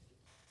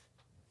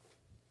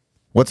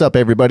What's up,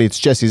 everybody? It's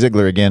Jesse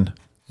Ziegler again.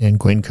 And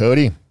Quinn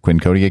Cody. Quinn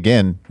Cody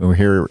again. We're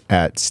here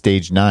at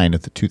Stage 9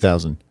 of the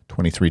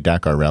 2023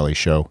 Dakar Rally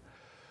Show.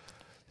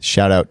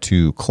 Shout out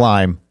to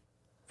Climb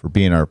for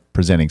being our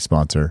presenting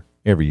sponsor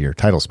every year.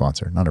 Title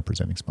sponsor, not our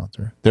presenting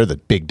sponsor. They're the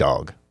big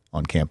dog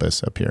on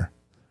campus up here.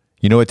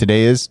 You know what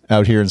today is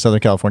out here in Southern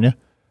California?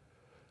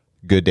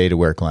 Good day to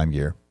wear Climb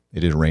gear.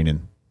 It is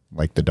raining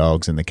like the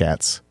dogs and the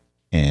cats.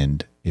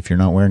 And if you're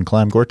not wearing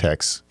Climb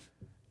Gore-Tex,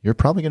 you're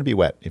probably going to be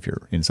wet if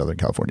you're in Southern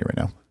California right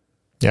now.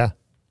 Yeah.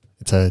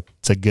 It's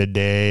a good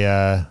day.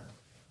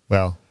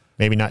 Well,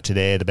 maybe not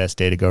today, the best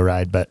day to go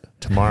ride, but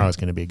tomorrow is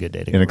going to be a good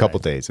day to go ride. In a couple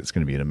days, it's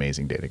going to be an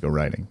amazing day to go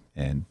riding.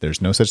 And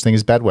there's no such thing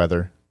as bad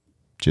weather,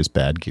 just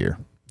bad gear.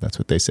 That's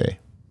what they say.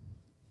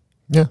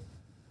 Yeah.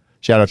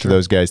 Shout out to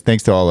those guys.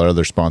 Thanks to all our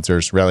other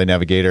sponsors, Rally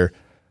Navigator,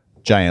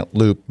 Giant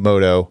Loop,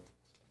 Moto,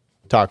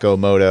 Taco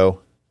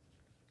Moto.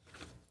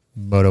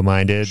 Moto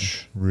Minded,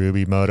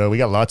 Ruby Moto. We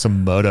got lots of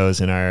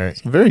motos in our...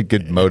 Very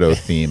good moto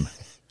theme.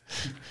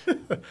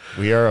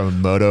 We are a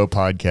moto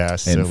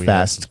podcast. And so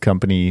Fast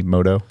Company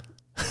Moto.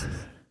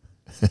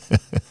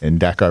 And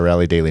Dakar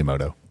Rally Daily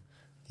Moto.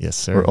 Yes,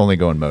 sir. We're only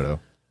going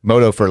moto.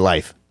 Moto for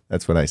life.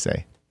 That's what I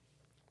say.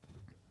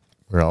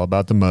 We're all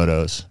about the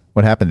motos.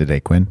 What happened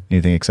today, Quinn?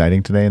 Anything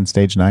exciting today in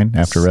Stage 9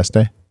 after rest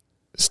day?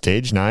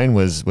 Stage 9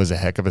 was a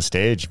heck of a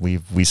stage.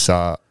 We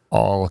saw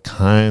all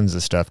kinds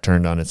of stuff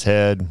turned on its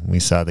head. We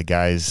saw the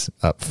guys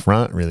up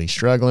front really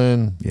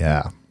struggling.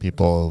 Yeah.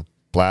 People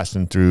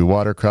blasting through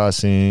water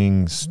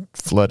crossings,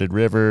 flooded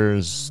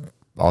rivers,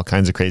 all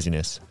kinds of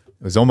craziness.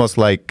 It was almost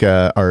like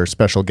our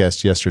special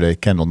guest yesterday,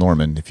 Kendall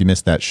Norman. If you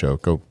missed that show,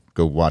 go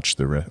watch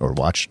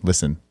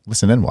listen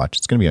and watch.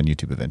 It's going to be on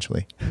YouTube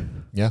eventually.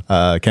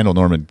 Yeah. Kendall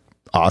Norman,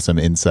 awesome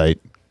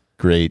insight,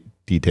 great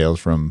details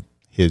from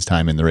his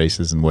time in the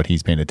races and what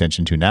he's paying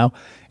attention to now.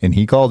 And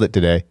he called it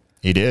today.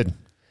 He did.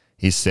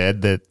 He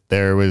said that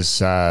there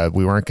was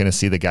we weren't going to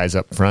see the guys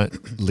up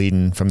front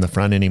leading from the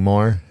front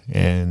anymore,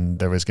 and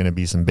there was going to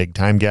be some big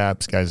time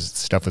gaps.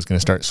 Stuff was going to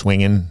start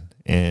swinging,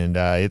 and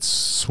it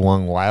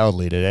swung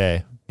wildly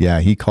today. Yeah,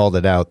 he called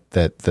it out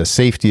that the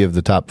safety of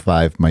the top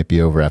 5 might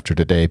be over after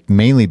today,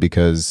 mainly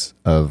because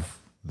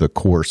of the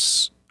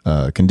course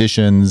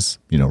conditions,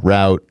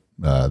 route,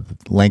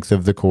 length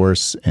of the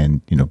course,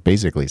 and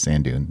basically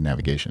sand dune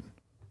navigation.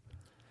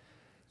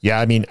 Yeah,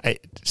 I mean,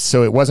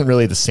 so it wasn't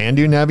really the sand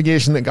dune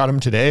navigation that got him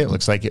today. It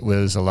looks like it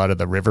was a lot of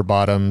the river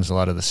bottoms, a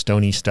lot of the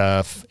stony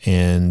stuff,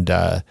 and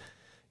there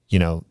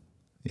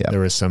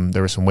was some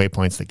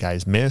waypoints that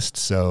guys missed.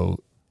 So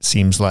it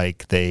seems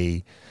like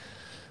they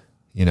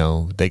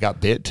got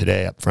bit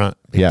today up front.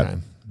 Big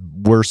time.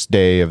 Worst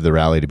day of the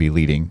rally to be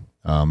leading,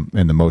 and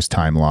the most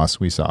time loss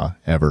we saw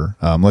ever.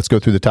 Let's go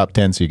through the top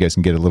 10 so you guys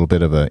can get a little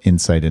bit of an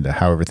insight into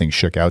how everything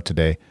shook out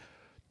today.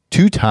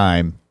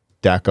 2-time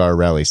Dakar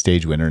Rally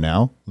stage winner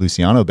now,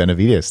 Luciano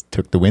Benavides,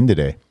 took the win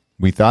today.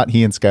 We thought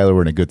he and Skylar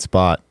were in a good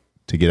spot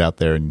to get out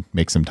there and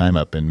make some time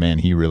up, and man,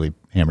 he really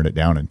hammered it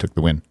down and took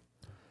the win.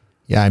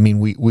 Yeah, I mean,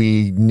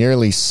 we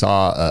nearly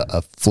saw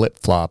a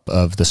flip-flop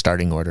of the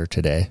starting order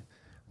today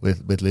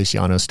with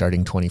Luciano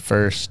starting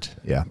 21st.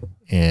 Yeah.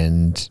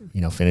 And,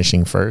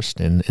 finishing first,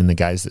 and the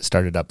guys that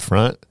started up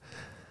front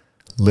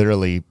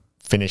literally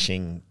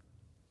finishing,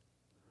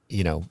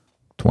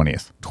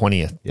 20th,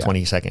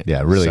 22nd.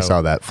 Yeah, really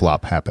saw that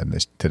flop happen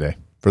today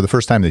for the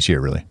first time this year,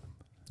 really.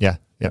 Yeah,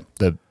 yeah.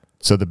 The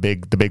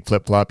big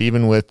flip flop,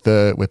 even with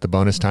the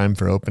bonus time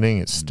for opening,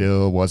 it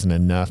still wasn't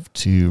enough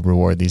to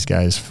reward these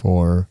guys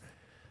for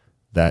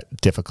that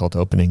difficult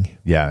opening.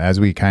 Yeah,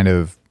 as we kind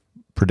of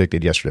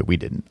predicted yesterday,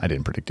 I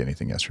didn't predict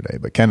anything yesterday,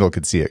 but Kendall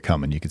could see it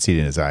coming. You could see it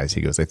in his eyes.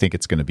 He goes, "I think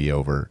it's going to be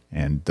over,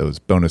 and those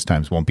bonus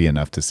times won't be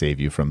enough to save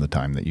you from the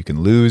time that you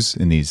can lose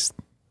in these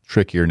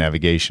trickier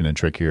navigation and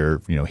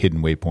trickier,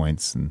 hidden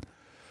waypoints." And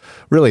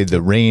really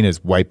the rain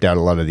has wiped out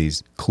a lot of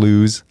these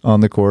clues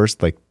on the course,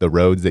 like the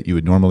roads that you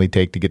would normally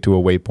take to get to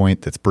a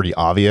waypoint that's pretty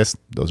obvious.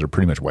 Those are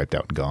pretty much wiped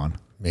out and gone.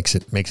 Makes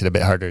it a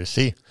bit harder to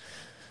see.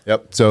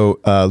 Yep. So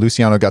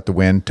Luciano got the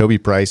win. Toby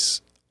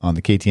Price on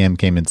the KTM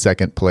came in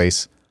second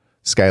place.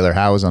 Skylar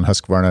Howes on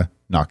Husqvarna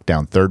knocked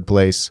down third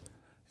place.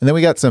 And then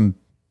we got some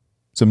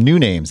new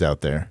names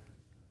out there,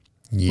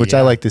 which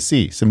I like to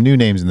see. Some new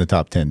names in the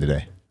top 10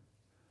 today.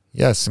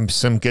 Yeah,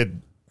 some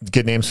good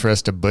names for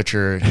us to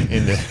butcher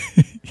into.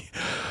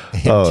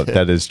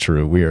 That is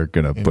true. We are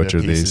going to butcher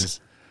these.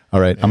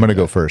 All right, I'm going to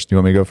go first. You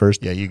want me to go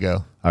first? Yeah, you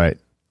go. All right.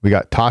 We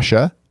got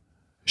Tasha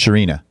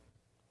Sharina.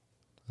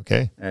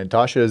 Okay. And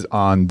Tasha is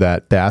on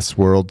that Bass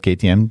World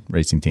KTM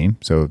racing team.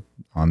 So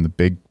on the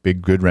big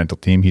good rental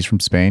team. He's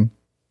from Spain.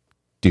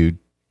 Dude,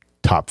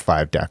 top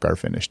 5 Dakar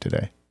finish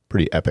today.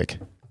 Pretty epic.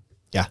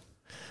 Yeah.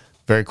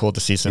 Very cool to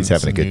see some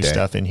new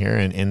stuff in here.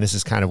 And this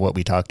is kind of what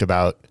we talked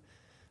about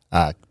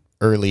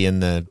early on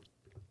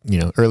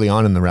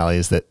in the rally,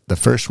 is that the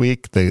first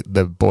week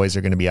the boys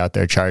are going to be out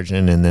there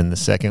charging, and then the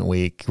second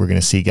week we're going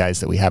to see guys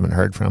that we haven't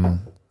heard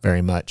from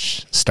very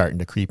much starting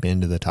to creep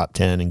into the top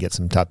 10 and get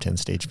some top 10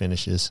 stage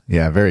finishes.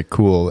 Yeah, very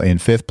cool. In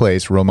fifth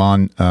place,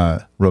 Romain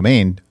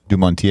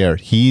Dumontier.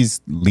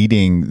 He's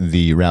leading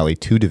the Rally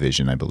 2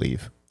 division, I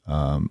believe,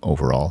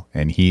 overall.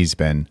 And he's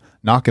been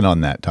knocking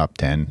on that top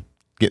 10,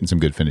 getting some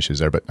good finishes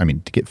there. But, I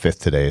mean, to get fifth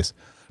today is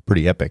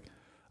pretty epic.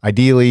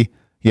 Ideally,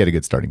 he had a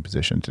good starting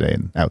position today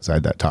and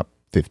outside that top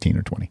 15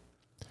 or 20.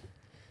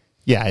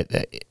 Yeah,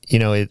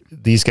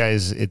 these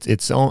guys,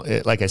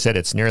 like I said,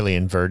 it's nearly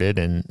inverted,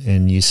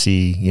 and you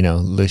see,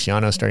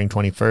 Luciano starting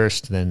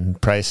 21st, then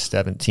Price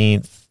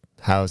 17th,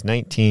 Howes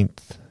 19th,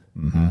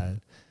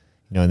 and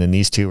then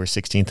these two were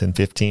 16th and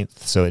 15th.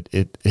 So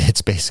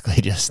it's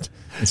basically just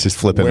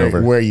flipping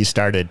over where you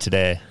started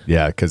today.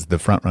 Yeah, because the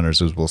front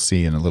runners, as we'll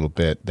see in a little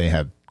bit, they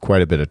had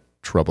quite a bit of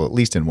trouble, at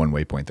least in one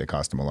waypoint that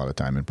cost them a lot of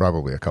time, and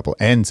probably a couple,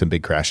 and some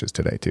big crashes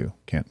today too.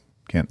 Can't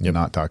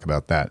not talk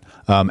about that.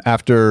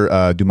 After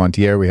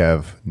Dumontier, we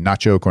have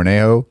Nacho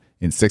Cornejo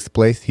in sixth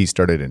place. He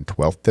started in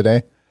 12th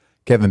today.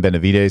 Kevin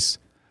Benavides,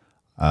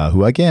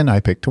 who again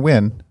I picked to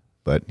win,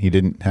 but he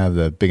didn't have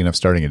the big enough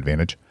starting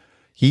advantage.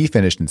 He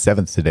finished in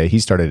 7th today. He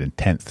started in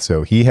 10th.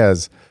 So he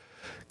has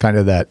kind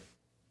of that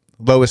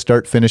lowest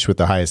start finish with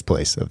the highest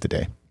place of the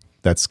day.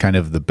 That's kind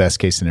of the best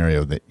case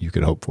scenario that you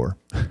could hope for.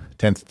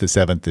 10th to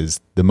 7th is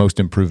the most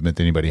improvement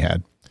that anybody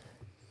had.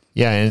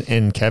 Yeah,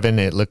 and Kevin,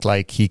 it looked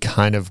like he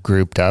kind of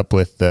grouped up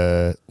with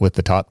the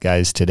top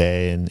guys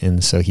today,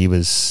 and so he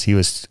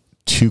was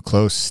too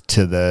close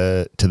to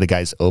the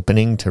guys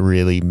opening to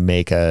really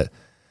make a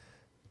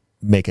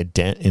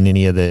dent in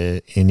any of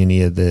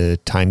the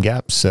time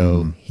gaps.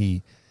 So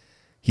he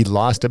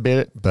lost a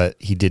bit, but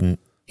he didn't.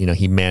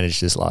 He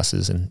managed his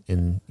losses,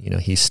 and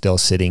he's still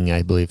sitting,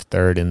 I believe,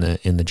 third in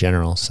the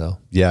general. So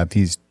yeah,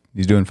 he's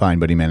doing fine,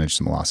 but he managed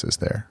some losses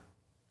there.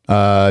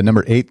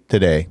 Number 8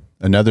 today.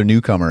 Another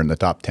newcomer in the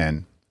top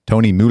 10,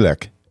 Tony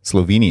Mulek,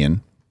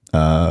 Slovenian.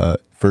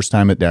 First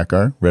time at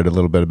Dakar. Read a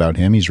little bit about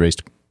him. He's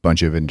raced a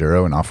bunch of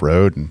enduro and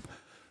off-road and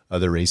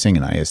other racing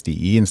and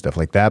ISDE and stuff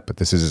like that. But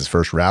this is his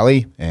first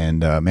rally.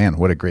 And man,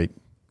 what a great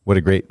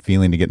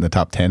feeling to get in the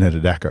top 10 at a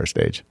Dakar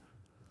stage.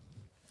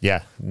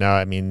 Yeah. No,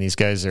 I mean, these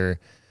guys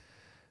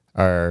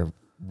are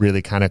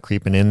really kind of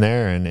creeping in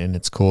there, and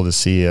it's cool to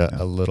see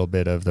a little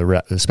bit of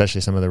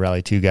especially some of the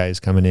Rally 2 guys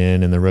coming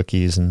in and the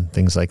rookies and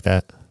things like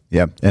that.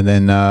 Yeah. And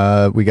then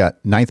we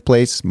got 9th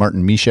place,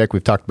 Martin Mishek.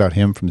 We've talked about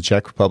him from the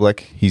Czech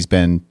Republic. He's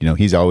been,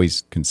 he's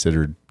always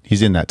considered,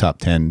 he's in that top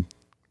 10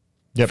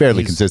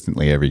 fairly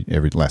consistently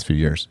every last few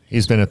years.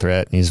 He's been a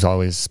threat, and he's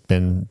always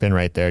been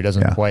right there. He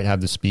doesn't quite have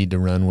the speed to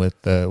run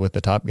with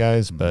the top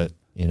guys, but,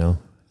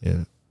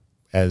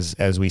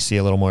 as we see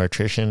a little more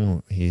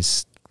attrition,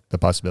 he's the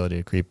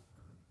possibility to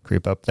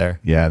creep up there.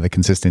 Yeah, the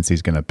consistency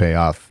is going to pay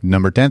off.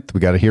 Number 10th,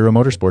 we got a Hero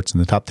Motorsports in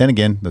the top 10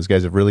 again. Those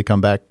guys have really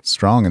come back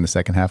strong in the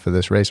second half of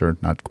this race, or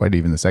not quite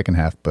even the second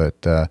half,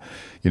 but,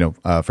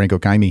 Franco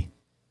Kaimi,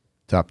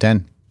 top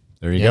 10.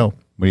 There you go. What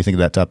do you think of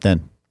that top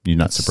 10? You're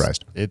not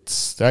surprised?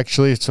 It's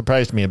actually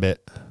surprised me a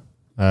bit.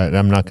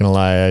 I'm not going to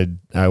lie.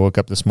 I woke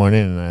up this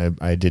morning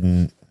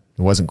and it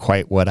wasn't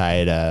quite what I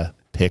had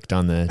picked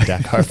on the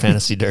Dakar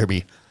Fantasy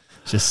Derby.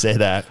 Just say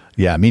that.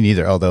 Yeah, me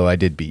neither. Although I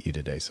did beat you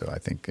today, so I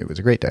think it was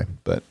a great day.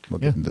 But we'll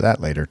get into that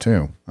later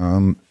too.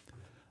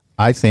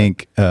 I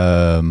think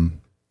the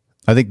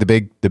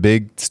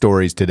big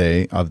stories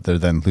today, other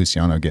than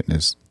Luciano getting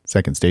his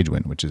second stage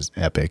win, which is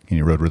epic, and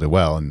he rode really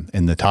well,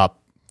 and the top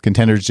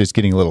contenders just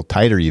getting a little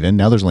tighter. Even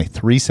now, there's only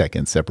 3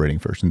 seconds separating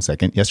first and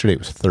second. Yesterday it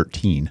was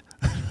 13,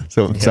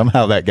 so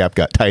somehow that gap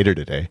got tighter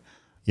today,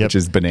 which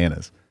is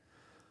bananas.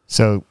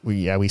 So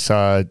we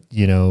saw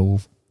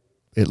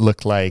it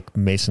looked like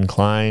Mason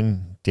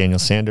Klein, Daniel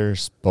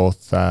Sanders,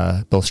 both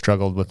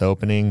struggled with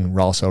opening.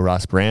 Also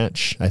Ross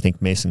Branch. I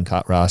think Mason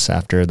caught Ross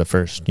after the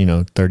first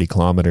 30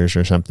 kilometers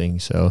or something.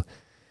 So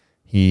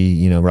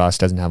Ross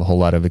doesn't have a whole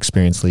lot of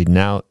experience leading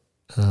out.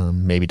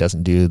 Maybe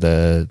doesn't do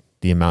the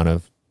amount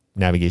of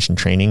navigation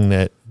training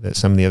that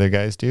some of the other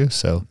guys do.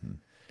 So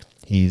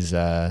he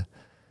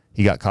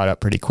got caught up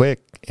pretty quick.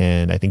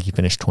 And I think he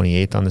finished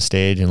 28th on the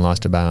stage and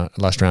lost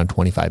around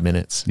 25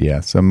 minutes.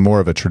 Yeah, so more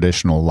of a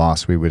traditional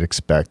loss we would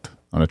expect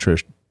on a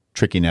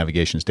tricky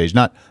navigation stage.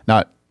 Not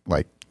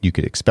like you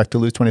could expect to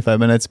lose 25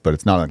 minutes, but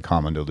it's not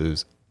uncommon to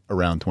lose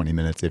around 20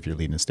 minutes if you're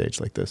leading a stage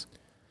like this.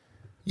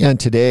 Yeah, and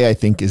today I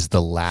think is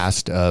the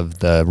last of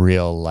the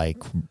real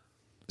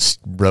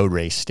road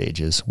race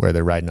stages where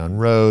they're riding on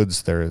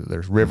roads.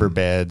 There's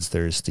riverbeds.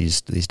 There's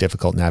these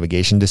difficult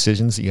navigation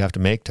decisions that you have to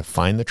make to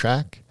find the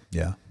track.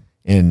 Yeah.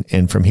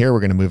 And from here, we're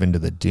going to move into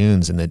the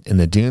dunes, and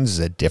the dunes is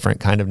a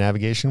different kind of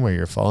navigation where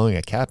you're following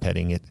a cap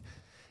heading.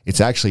 It's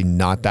actually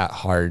not that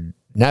hard.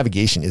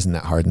 Navigation isn't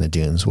that hard in the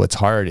dunes. What's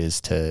hard is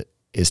to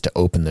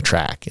open the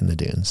track in the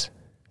dunes.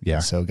 Yeah.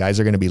 So guys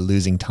are going to be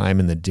losing time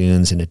in the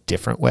dunes in a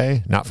different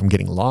way, not from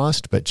getting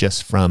lost, but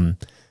just from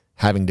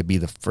having to be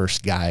the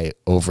first guy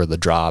over the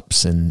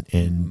drops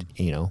and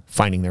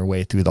finding their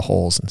way through the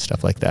holes and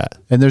stuff like that.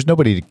 And there's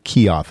nobody to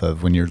key off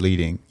of when you're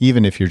leading.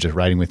 Even if you're just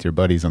riding with your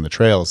buddies on the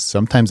trails,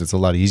 sometimes it's a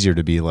lot easier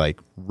to be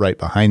right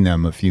behind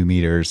them a few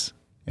meters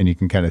and you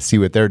can kind of see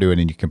what they're doing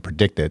and you can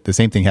predict it. The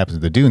same thing happens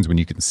with the dunes when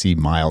you can see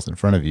miles in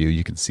front of you.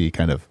 You can see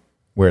kind of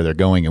where they're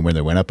going and where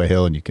they went up a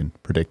hill, and you can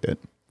predict it.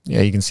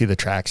 Yeah, you can see the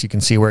tracks. You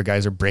can see where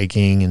guys are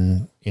braking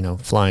and,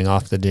 flying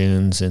off the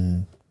dunes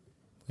and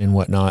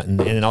whatnot.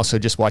 And also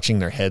just watching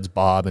their heads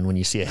bob. And when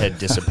you see a head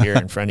disappear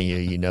in front of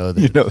you,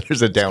 that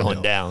there's a downhill.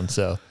 Going down.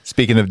 So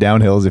speaking of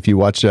downhills, if you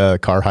watch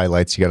car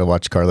highlights, you got to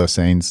watch Carlos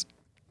Sainz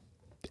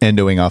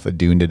endoing off a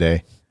dune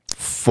today.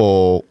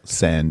 Full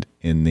send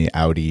in the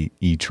Audi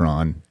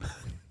e-tron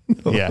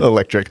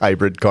electric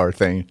hybrid car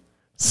thing.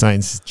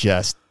 Sainz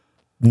just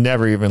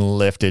never even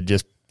lifted,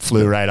 just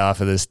flew right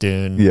off of this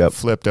dune,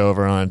 flipped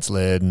over on its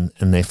lid,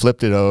 and they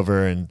flipped it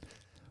over. And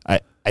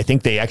I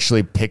think they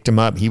actually picked him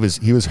up. He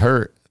was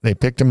hurt. They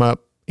picked him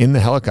up in the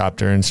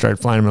helicopter and started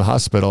flying him to the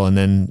hospital. And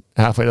then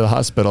halfway to the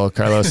hospital,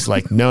 Carlos is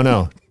like,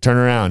 no, turn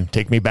around,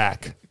 take me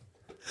back.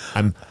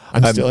 I'm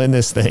still in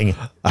this thing.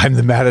 I'm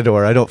the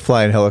Matador. I don't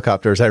fly in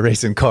helicopters. I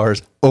race in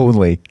cars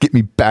only. Get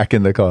me back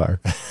in the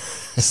car.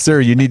 Sir,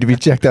 you need to be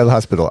checked out of the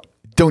hospital.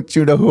 Don't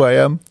you know who I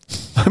am?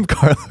 I'm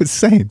Carlos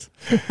Sainz.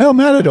 Hell,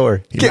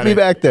 Matador. Get me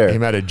back there. He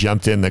might have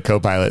jumped in the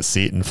co-pilot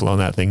seat and flown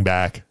that thing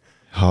back.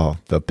 Oh,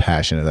 the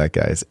passion of that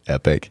guy is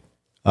epic.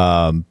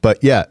 But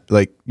yeah,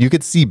 like you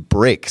could see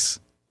brakes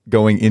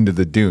going into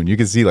the dune. You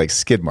could see like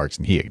skid marks,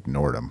 and he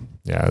ignored them.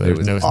 Yeah, there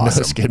was no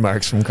skid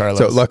marks from Carlos.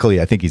 So luckily,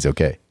 I think he's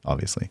okay.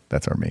 Obviously,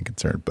 that's our main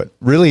concern. But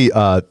really,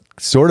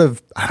 sort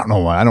of, I don't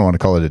know. I don't want to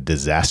call it a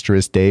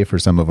disastrous day for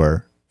some of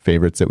our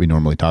favorites that we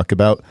normally talk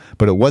about,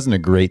 but it wasn't a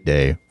great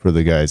day for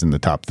the guys in the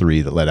top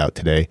three that led out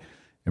today.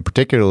 And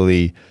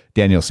particularly,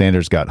 Daniel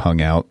Sanders got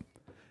hung out,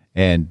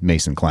 and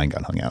Mason Klein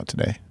got hung out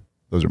today.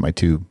 Those are my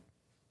two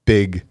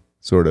big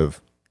sort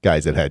of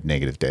guys that had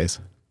negative days.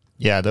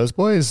 Yeah, those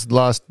boys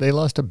lost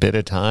a bit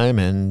of time,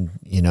 and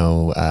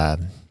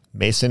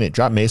Mason, it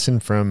dropped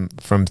Mason from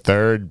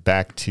third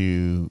back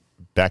to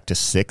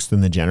sixth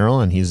in the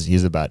general, and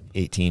he's about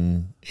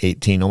 18,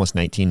 almost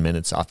 19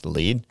 minutes off the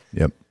lead.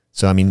 Yep.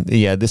 So I mean,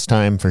 yeah, this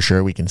time for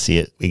sure we can see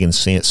it. We can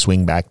see it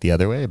swing back the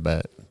other way,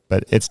 but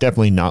it's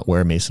definitely not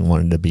where Mason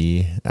wanted to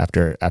be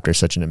after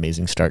such an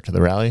amazing start to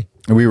the rally.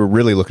 And we were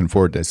really looking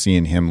forward to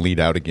seeing him lead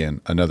out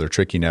again, another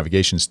tricky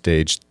navigation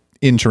stage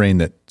in terrain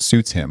that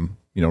suits him,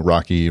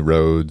 rocky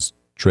roads,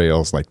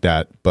 trails like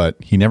that. But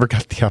he never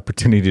got the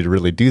opportunity to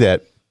really do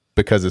that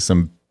because of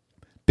some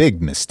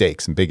big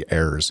mistakes and big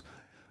errors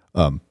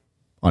on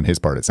his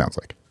part, it sounds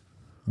like.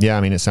 Yeah,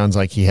 I mean, it sounds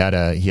like he had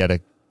a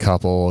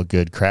couple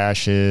good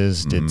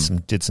crashes, did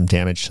some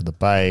damage to the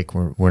bike.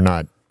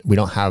 We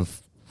don't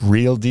have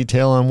real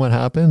detail on what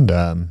happened.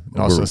 It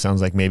also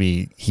sounds like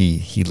maybe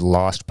he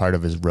lost part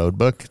of his road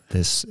book,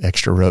 this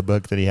extra road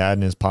book that he had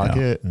in his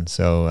pocket. Yeah. And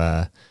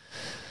so,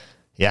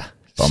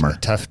 bummer.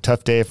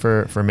 Tough day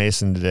for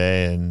Mason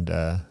today. And,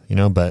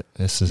 but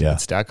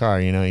it's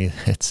Dakar,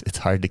 it's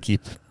hard to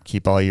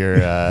keep all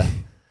your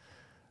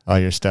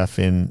stuff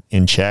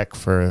in check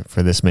for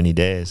this many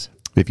days.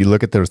 If you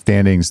look at those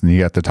standings and you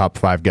got the top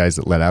 5 guys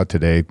that let out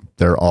today,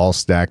 they're all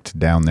stacked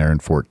down there in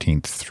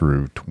 14th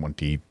through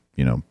 20,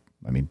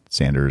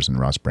 Sanders and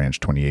Ross Branch,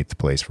 28th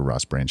place for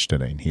Ross Branch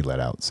today, and he let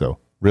out. So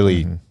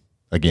really,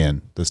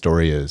 again, the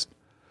story is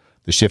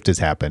the shift has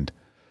happened.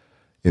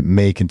 It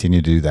may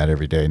continue to do that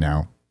every day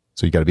now.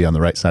 So you got to be on the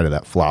right side of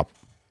that flop,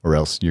 or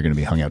else you're going to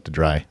be hung out to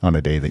dry on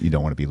a day that you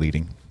don't want to be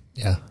leading.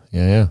 Yeah.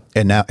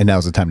 And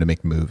now's the time to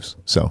make moves.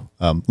 So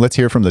let's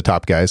hear from the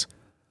top guys.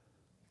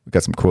 We've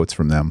got some quotes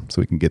from them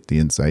so we can get the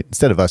insight.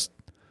 Instead of us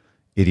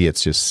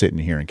idiots just sitting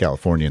here in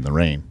California in the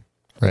rain,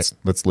 let's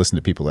listen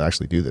to people that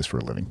actually do this for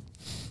a living.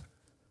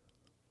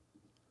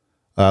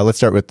 Let's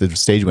start with the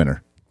stage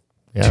winner.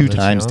 Yeah,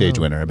 2-time stage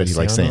winner. I bet he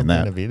likes saying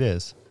that.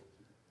 Benavides.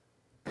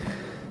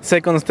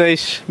 Second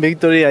stage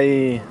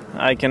victory,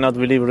 I cannot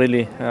believe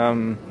really.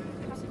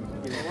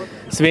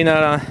 It's been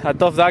a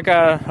tough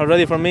Dakar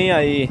already for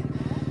me.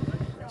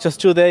 Just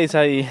 2 days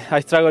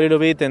I struggle a little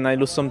bit and I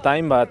lose some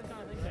time, but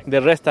the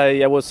rest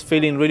I was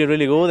feeling really,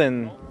 really good,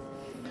 and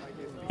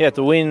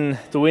to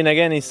win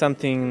again is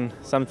something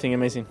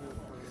amazing.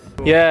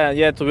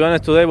 Yeah. To be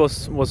honest, today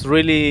was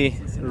really,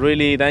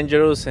 really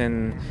dangerous,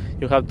 and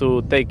you have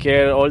to take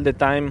care all the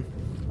time.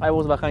 I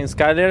was behind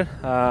Skyler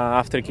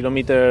after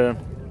kilometer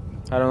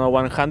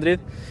 100,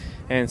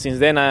 and since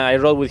then I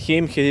rode with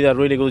him. He did a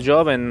really good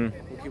job, and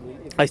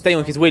I stayed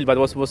on his wheel, but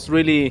was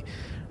really,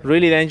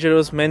 really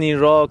dangerous. Many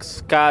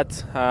rocks,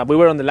 cut. We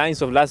were on the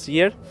lines of last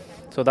year,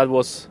 so that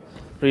was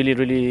really,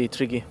 really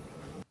tricky.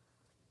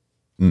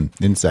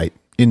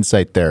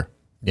 Insight there.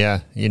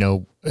 Yeah,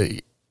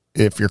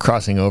 if you're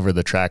crossing over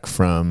the track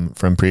from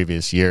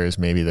previous years,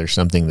 maybe there's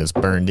something that's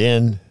burned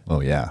in.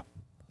 Oh yeah,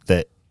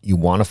 that you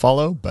want to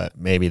follow, but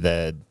maybe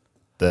the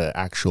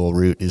actual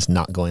route is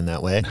not going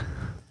that way.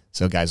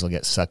 So guys will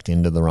get sucked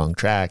into the wrong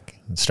track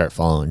and start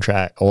following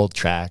old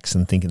tracks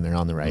and thinking they're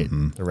on the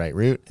right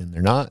route, and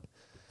they're not.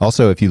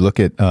 Also, if you look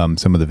at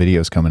some of the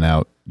videos coming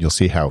out, you'll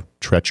see how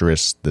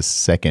treacherous the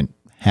second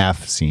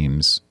half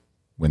seems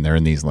when they're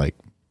in these like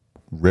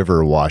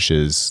river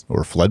washes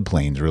or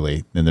floodplains,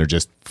 really, and they're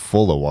just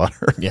full of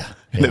water. Yeah.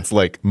 And it's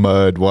like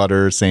mud,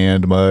 water,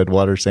 sand, mud,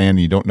 water, sand. And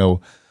you don't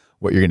know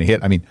what you're going to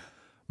hit. I mean,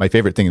 my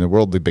favorite thing in the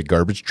world, the big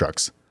garbage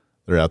trucks,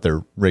 they're out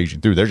there raging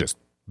through. They're just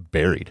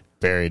buried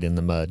in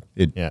the mud.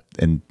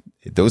 And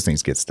those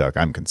things get stuck.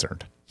 I'm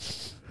concerned.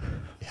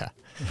 Yeah.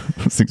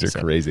 Those things are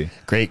crazy.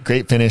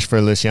 Great finish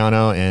for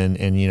Luciano,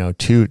 and you know,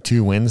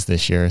 two wins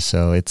this year.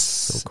 So it's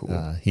so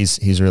cool.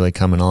 He's really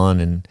coming on,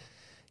 and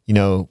you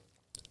know,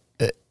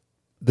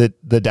 the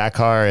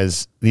Dakar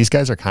is, these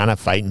guys are kind of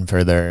fighting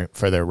for their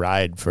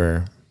ride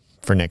for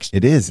next.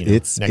 It is.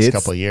 It's next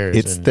couple of years.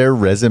 It's their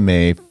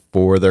resume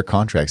for their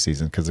contract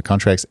season, because the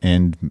contracts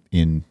end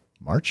in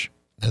March.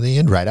 And they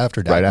end right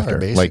after Dakar, right after,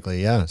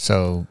 basically. Yeah.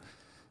 So,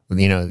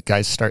 you know,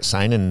 guys start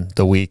signing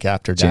the week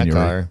after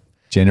Dakar.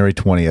 January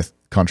 20th,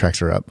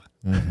 contracts are up.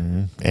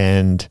 Mm-hmm.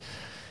 And,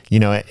 you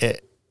know,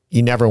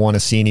 you never want to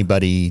see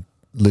anybody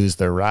lose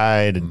their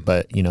ride,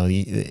 but, you know,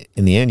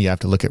 in the end, you have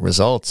to look at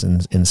results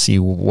and see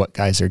what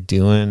guys are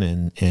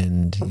doing.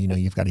 And, you know,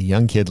 you've got a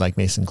young kid like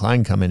Mason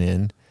Klein coming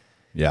in.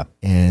 Yeah.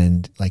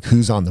 And like,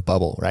 who's on the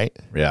bubble, right?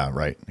 Yeah,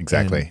 right.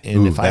 Exactly.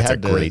 And if that's a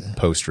great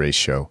post-race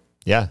show.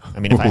 Yeah. I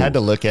mean, if I had to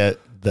look at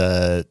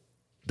the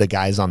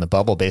guys on the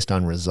bubble based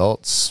on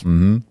results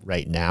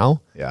right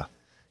now, yeah,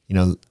 you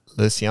know,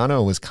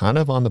 Luciano was kind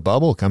of on the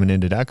bubble coming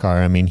into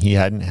Dakar. I mean, he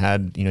hadn't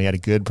had, you know, he had a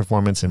good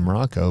performance in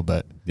Morocco,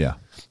 but yeah,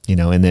 you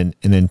know, and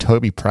then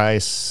Toby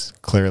Price,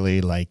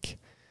 clearly, like,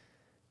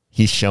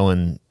 he's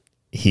showing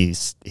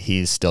he's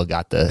still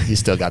got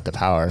the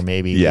power.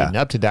 Maybe leading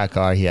up to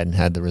Dakar, he hadn't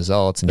had the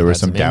results, and there were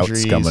some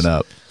doubts coming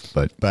up,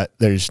 but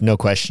there's no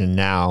question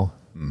now.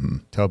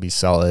 Toby's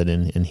solid,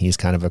 and he's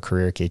kind of a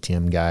career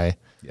KTM guy.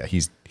 Yeah,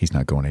 he's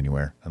not going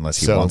anywhere unless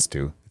he wants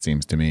to, it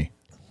seems to me.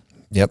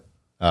 Yep.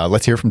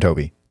 Let's hear from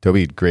Toby.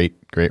 Toby, great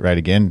ride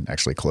again.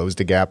 Actually closed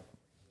a gap,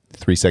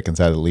 3 seconds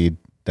out of the lead.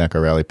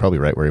 Dakar Rally, probably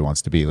right where he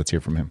wants to be. Let's hear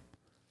from him.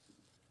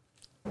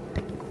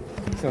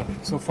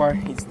 So far,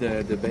 it's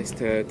the best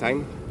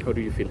time. How do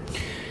you feel?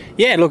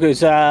 Yeah, look,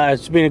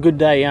 it's been a good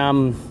day.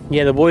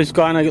 The boys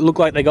kind of looked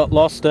like they got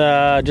lost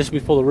just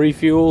before the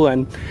refuel,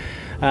 and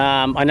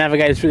I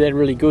navigated through that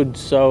really good.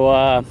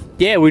 So,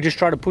 we just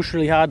tried to push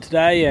really hard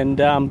today, and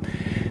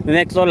the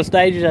next lot of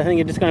stages, I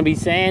think, are just going to be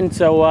sand.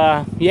 So,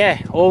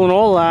 all in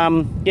all,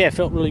 it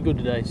felt really good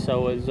today.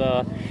 So it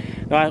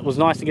was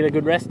nice to get a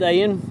good rest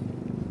day in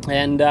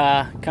and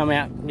come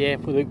out,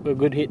 with a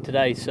good hit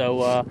today.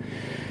 So,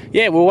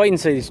 we'll wait and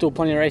see. There's still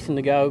plenty of racing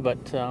to go, but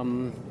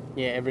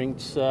everything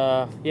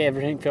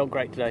felt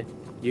great today.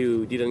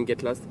 You didn't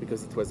get lost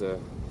because it was a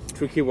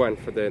tricky one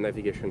for the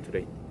navigation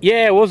today.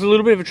 Yeah, it was a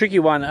little bit of a tricky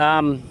one.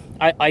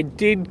 I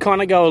did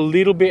kind of go a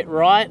little bit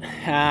right,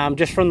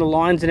 just from the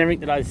lines and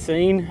everything that I've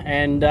seen,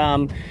 and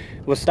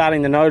was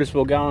starting to notice we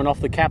were going off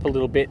the cap a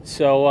little bit.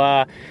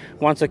 So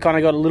once I kind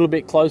of got a little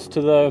bit close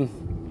to the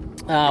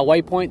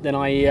waypoint, then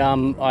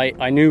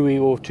I knew we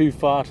were too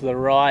far to the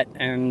right,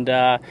 and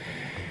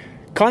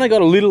kind of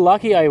got a little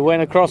lucky. I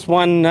went across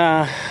one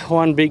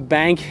big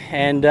bank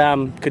and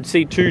could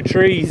see two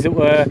trees that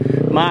were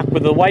marked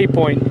with a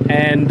waypoint,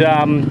 and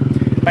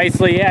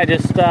basically,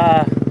 just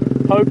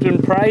hoped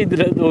and prayed that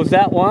it was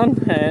that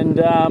one, and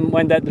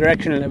went that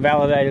direction, and it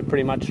validated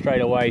pretty much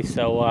straight away.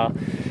 So,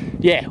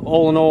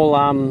 all in all,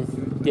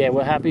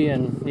 we're happy,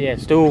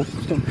 and still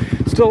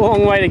a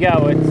long way to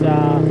go.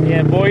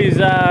 It's boys.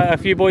 A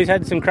few boys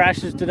had some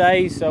crashes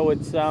today, so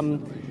it's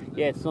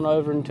it's not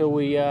over until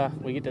we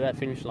get to that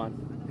finish line.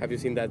 Have you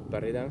seen that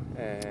Barreda?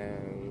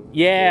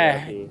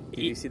 Did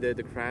you see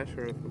the crash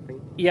or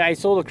something? Yeah, I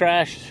saw the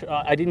crash.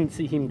 I didn't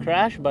see him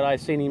crash, but I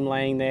seen him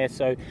laying there.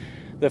 So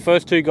the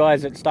first two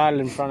guys that started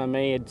in front of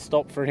me had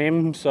stopped for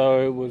him,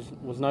 so it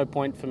was no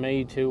point for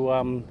me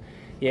to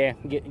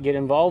get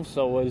involved.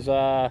 So it was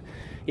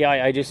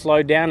I just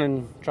slowed down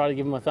and tried to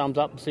give them a thumbs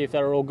up and see if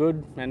they were all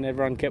good, and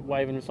everyone kept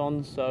waving us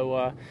on.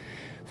 So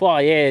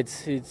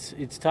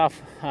it's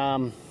tough.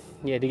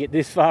 To get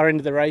this far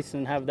into the race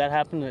and have that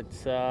happen,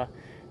 it's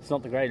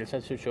not the greatest,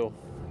 that's for sure.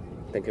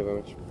 Thank you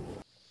very much.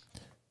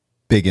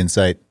 Big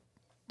insight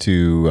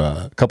to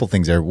a couple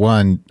things there.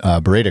 One,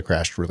 Barreda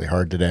crashed really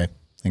hard today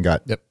and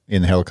got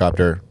in the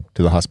helicopter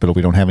to the hospital.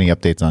 We don't have any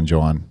updates on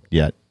Johan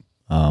yet,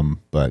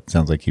 but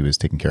sounds like he was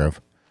taken care of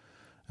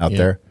out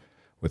there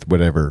with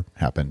whatever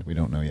happened. We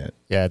don't know yet.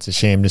 Yeah, it's a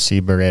shame to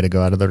see Barreda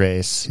go out of the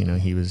race. You know,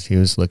 he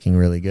was looking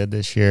really good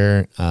this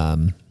year.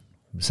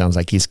 Sounds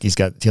like he's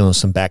got dealing with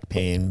some back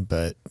pain,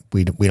 but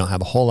we don't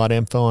have a whole lot of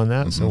info on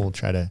that, so we'll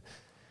try to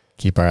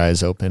keep our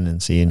eyes open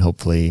and see, and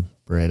hopefully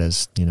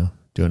Barreda's doing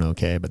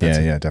okay. But that's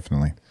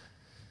definitely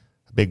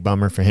a big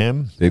bummer for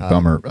him. Big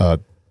bummer.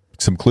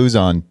 Some clues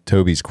on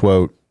Toby's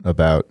quote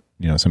about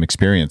some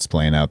experience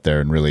playing out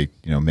there and really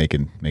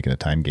making a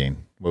time gain.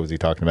 What was he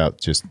talking about?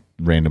 Just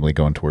randomly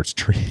going towards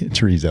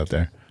trees out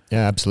there.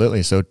 Yeah,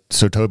 absolutely. So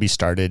Toby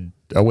started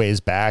a ways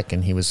back,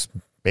 and he was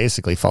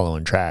basically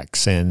following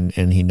tracks, and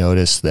he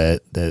noticed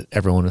that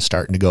everyone was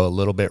starting to go a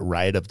little bit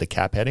right of the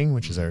cap heading,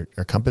 which is our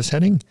compass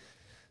heading.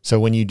 So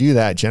when you do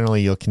that,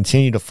 generally you'll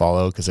continue to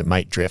follow because it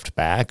might drift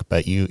back,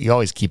 but you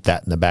always keep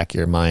that in the back of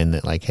your mind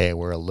that like, hey,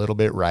 we're a little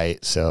bit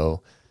right.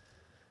 So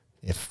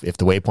if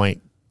the waypoint,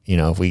 you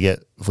know, if we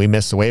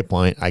miss the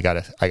waypoint, I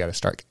gotta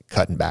start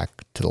cutting back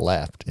to the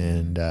left.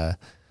 And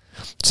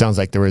sounds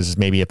like there was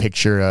maybe a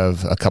picture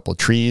of a couple of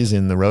trees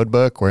in the road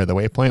book where the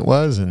waypoint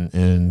was,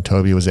 and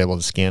Toby was able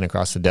to scan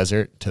across the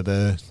desert to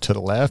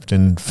the left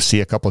and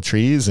see a couple of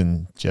trees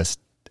and just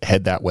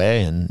head that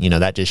way. And you know,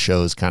 that just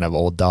shows kind of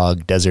old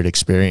dog desert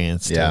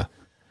experience. To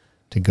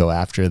go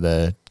after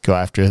the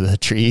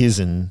trees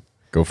and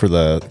go for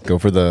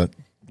the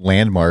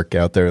landmark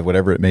out there,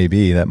 whatever it may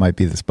be. That might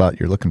be the spot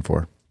you're looking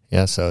for.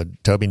 Yeah, so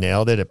Toby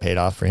nailed it. It paid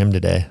off for him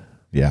today.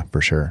 Yeah,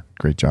 for sure.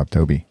 Great job,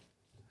 Toby.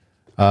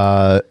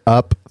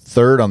 Up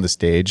third on the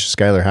stage,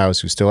 Skylar House,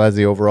 who still has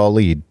the overall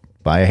lead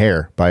by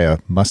a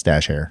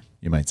mustache hair,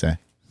 you might say.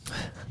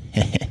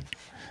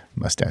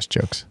 Mustache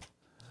jokes.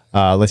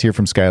 Let's hear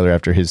from Skylar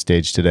after his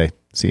stage today.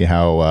 See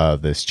how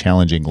this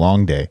challenging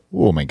long day.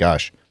 Oh my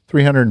gosh,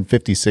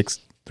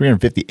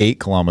 358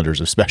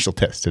 kilometers of special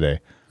test today.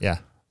 Yeah,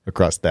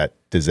 across that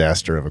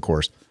disaster of a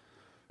course.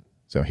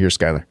 So here's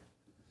Skylar.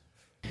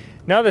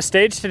 No, the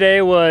stage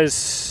today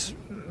was,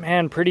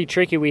 pretty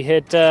tricky. We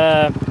hit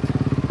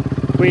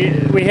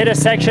we hit a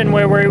section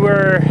where we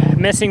were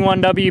missing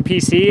one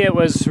WPC. It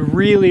was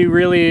really,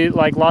 really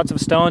like lots of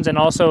stones and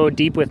also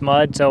deep with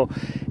mud. So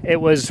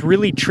it was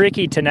really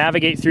tricky to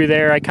navigate through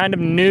there. I kind of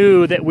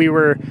knew that we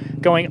were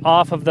going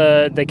off of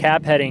the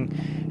cap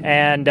heading,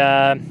 and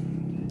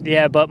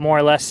but more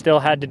or less still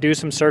had to do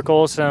some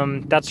circles.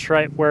 That's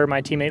right where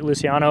my teammate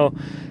Luciano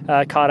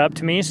caught up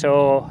to me.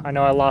 So I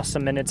know I lost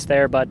some minutes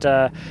there, but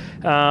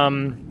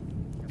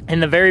in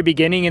the very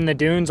beginning in the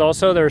dunes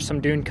also, there were some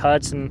dune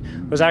cuts,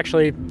 and was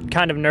actually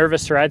kind of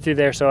nervous to ride through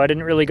there, so I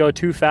didn't really go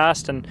too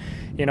fast. And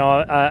you know,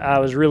 I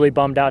was really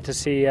bummed out to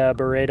see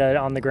Beretta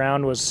on the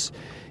ground. Was,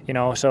 you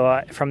know,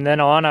 so from then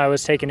on I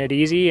was taking it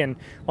easy. And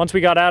once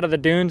we got out of the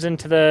dunes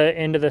into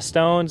the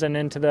stones and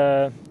into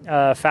the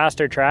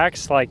faster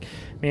tracks, like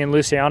me and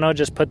Luciano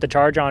just put the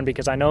charge on,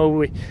 because I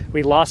know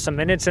we lost some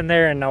minutes in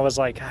there, and I was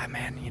like,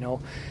 you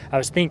know, I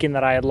was thinking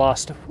that I had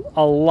lost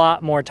a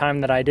lot more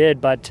time than I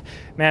did, but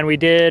man, we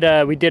did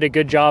a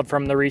good job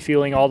from the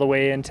refueling all the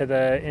way into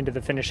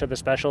the finish of the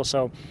special.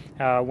 So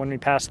when we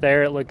passed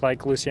there, it looked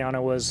like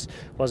Luciano was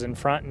in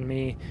front and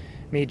me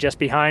just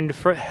behind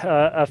for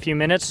a few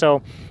minutes.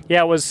 So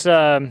yeah, it was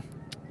a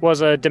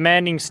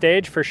demanding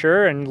stage for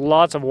sure, and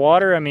lots of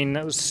water. I mean,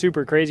 that was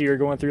super crazy. We were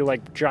going through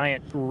like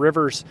giant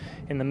rivers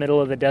in the middle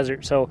of the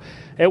desert. So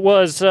it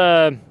was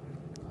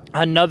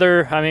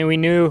we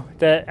knew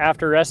that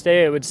after rest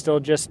day it would still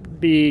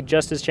be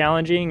just as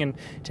challenging, and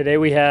today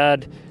we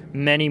had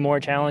many more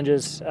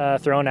challenges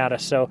thrown at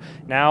us. So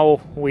now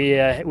we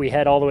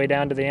head all the way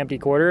down to the empty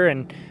quarter,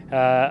 and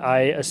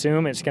I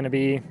assume it's going to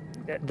be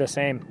the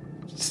same.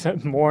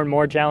 More and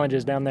more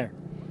challenges down there.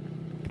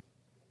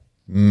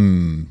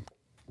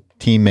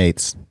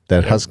 Teammates,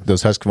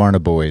 those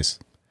Husqvarna boys.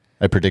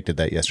 I predicted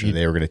that yesterday.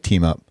 They were going to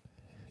team up.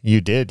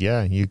 You did,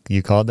 yeah.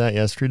 You called that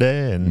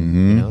yesterday, and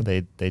you know,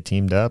 they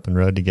teamed up and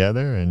rode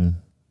together and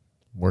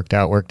worked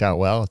out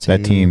well.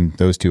 That team,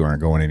 those two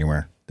aren't going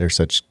anywhere. They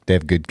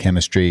have good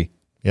chemistry.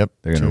 Yep,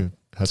 they're going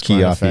to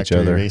key off each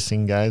other.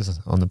 Racing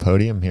guys on the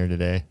podium here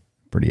today.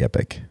 Pretty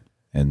epic.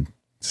 And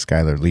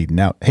Skylar leading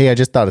out. Hey, I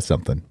just thought of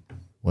something.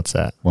 What's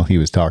that? While he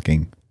was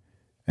talking,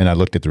 and I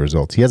looked at the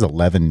results. He has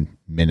 11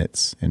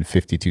 minutes and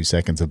 52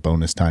 seconds of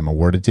bonus time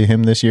awarded to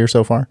him this year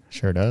so far.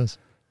 Sure does.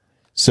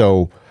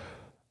 So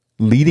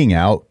leading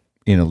out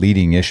in a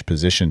leading-ish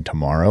position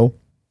tomorrow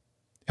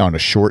on a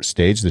short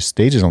stage, the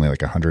stage is only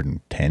like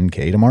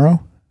 110K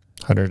tomorrow.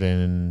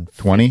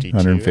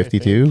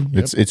 152.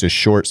 Yep. It's a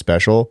short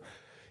special.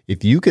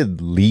 If you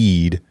could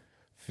lead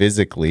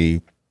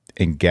physically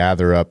and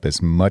gather up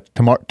as much,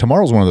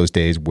 tomorrow's one of those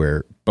days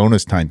where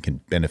bonus time can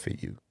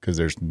benefit you, because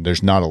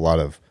there's not a lot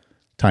of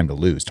time to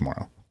lose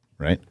tomorrow,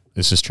 right?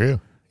 This is true.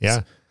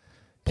 Yeah.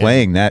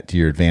 Playing that to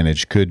your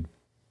advantage could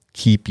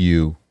keep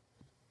you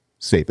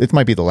safe. It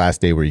might be the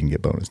last day where you can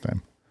get bonus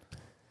time.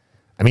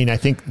 I mean, I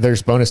think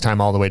there's bonus time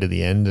all the way to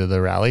the end of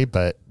the rally,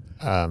 but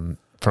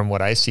from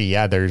what I see,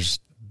 yeah, there's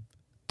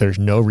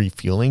no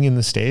refueling in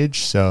the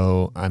stage,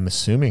 so I'm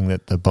assuming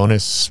that the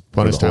bonus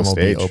time will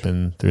be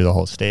open through the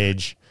whole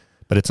stage.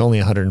 But it's only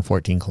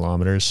 114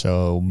 kilometers,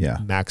 so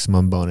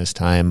maximum bonus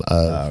time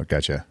of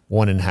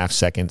 1.5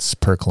 seconds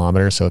per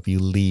kilometer. So if you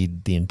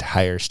lead the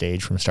entire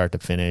stage from start to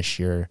finish,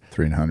 you're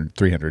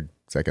 300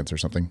 seconds or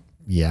something.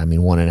 Yeah, I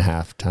mean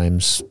 1.5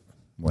 times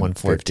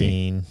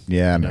 114.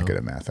 Yeah, I'm not good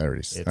at math. I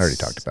already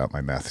talked about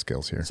my math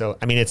skills here. So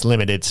I mean, it's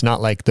limited. It's not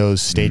like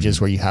those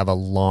stages where you have a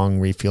long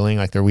refueling.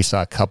 Like there, we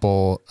saw a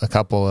couple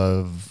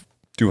of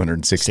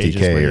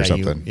 260K or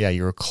something.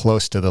 You were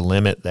close to the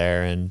limit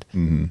there, and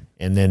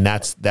then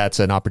that's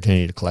an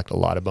opportunity to collect a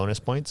lot of bonus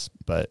points,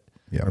 but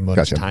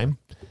bonus time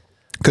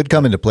could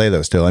come into play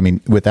though. Still, I mean,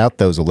 without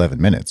those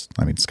 11 minutes,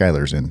 I mean,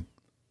 Skylar's in.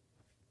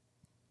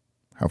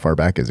 How far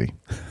back is he?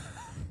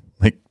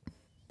 Like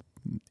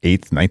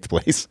 8th, 9th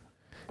place.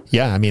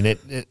 Yeah, I mean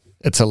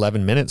It's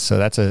 11 minutes, so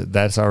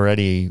that's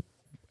already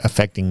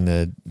affecting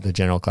the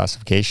general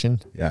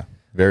classification. Yeah,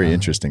 very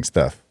interesting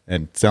stuff.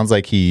 And sounds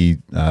like he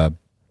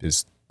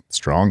is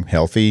strong,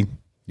 healthy.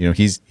 You know,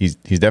 he's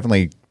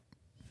definitely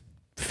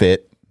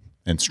fit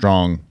and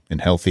strong and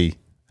healthy.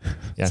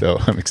 Yeah. So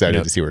I'm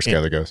excited to see where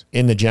Skyler goes.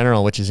 In the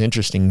general, which is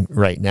interesting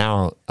right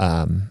now,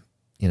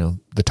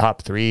 the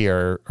top three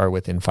are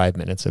within 5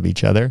 minutes of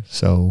each other.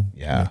 So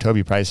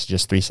Toby Price is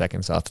just 3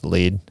 seconds off the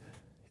lead.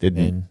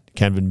 And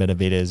Kevin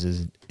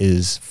Benavidez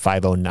is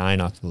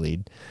 5:09 off the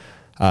lead.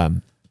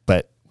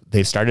 But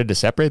they've started to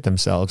separate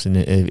themselves. And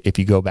if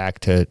you go back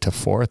to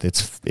fourth,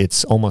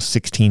 it's almost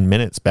 16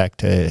 minutes back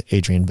to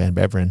Adrian Van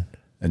Beveren.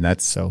 And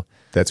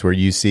that's where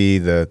you see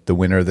the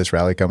winner of this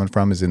rally coming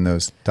from, is in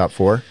those top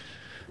four?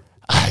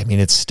 I mean,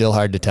 it's still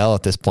hard to tell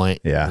at this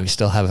point. Yeah. We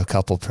still have a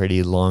couple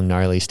pretty long,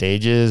 gnarly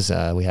stages.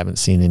 We haven't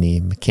seen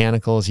any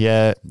mechanicals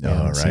yet. We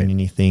haven't seen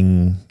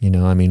anything,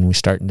 we're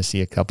starting to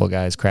see a couple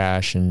guys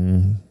crash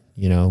and,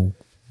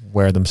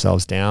 wear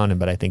themselves down.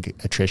 But I think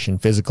attrition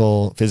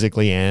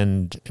physically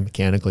and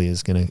mechanically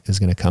is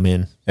gonna come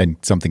in. And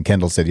something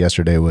Kendall said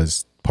yesterday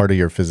was part of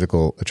your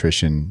physical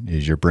attrition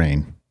is your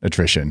brain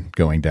attrition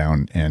going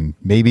down. And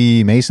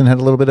maybe Mason had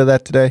a little bit of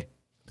that today.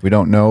 We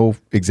don't know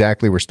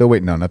exactly. We're still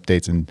waiting on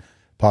updates and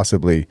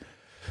possibly,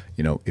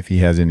 if he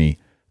has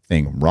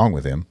anything wrong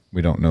with him.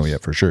 We don't know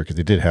yet for sure because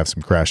he did have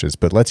some crashes.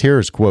 But let's hear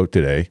his quote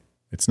today.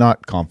 It's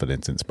not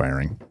confidence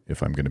inspiring,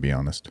 if I'm going to be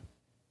honest,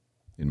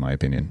 in my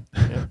opinion.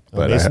 Yeah.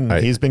 Well,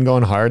 but he's been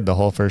going hard the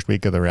whole first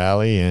week of the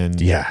rally, and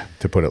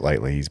to put it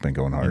lightly, he's been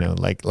going hard.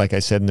 Like I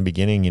said in the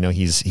beginning,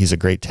 he's a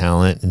great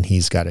talent and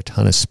he's got a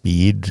ton of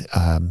speed,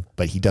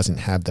 but he doesn't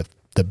have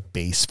the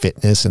base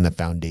fitness and the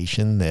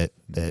foundation that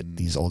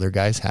these older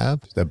guys have.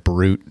 The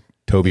brute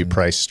Toby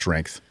Price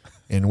strength.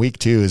 And week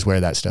 2 is where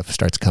that stuff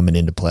starts coming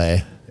into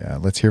play. Yeah,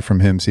 let's hear from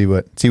him. See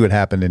what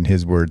happened in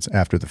his words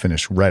after the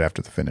finish. Right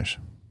after the finish.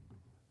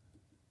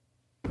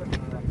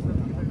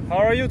 How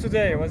are you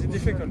today? Was it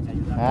difficult?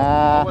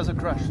 How was the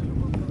crash?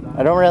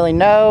 I don't really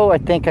know. I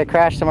think I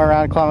crashed somewhere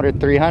around kilometer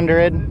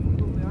 300.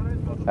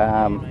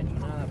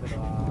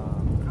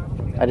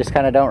 I just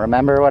kind of don't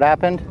remember what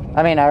happened.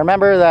 I mean, I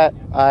remember that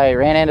I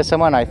ran into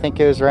someone. I think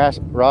it was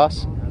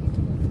Ross.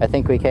 I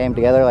think we came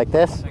together like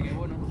this.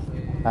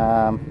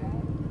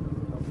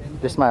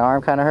 Just my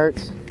arm kind of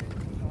hurts.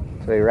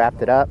 So we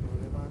wrapped it up.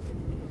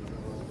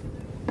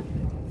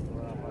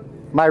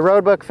 My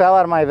road book fell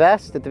out of my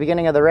vest at the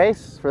beginning of the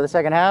race for the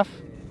second half.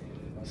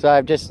 So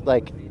I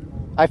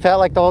felt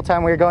like the whole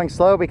time we were going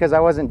slow because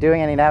I wasn't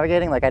doing any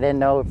navigating. Like I didn't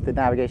know if the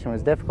navigation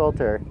was difficult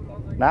or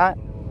not.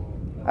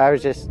 I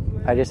just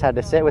had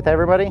to sit with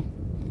everybody.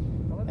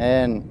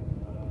 And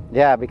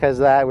yeah, because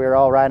of that, we were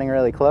all riding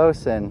really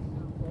close and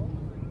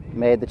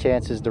made the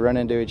chances to run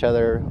into each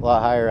other a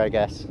lot higher, I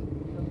guess.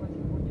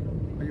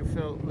 You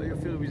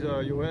feel with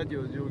your head,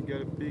 you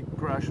get a big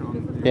crash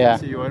on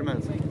see your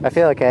helmet. I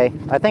feel okay.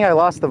 I think I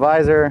lost the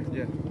visor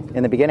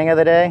in the beginning of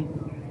the day.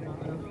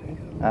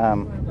 I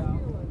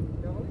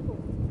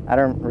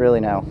don't really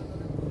know.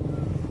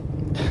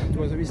 It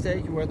was a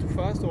mistake? You were too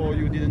fast or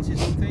you didn't see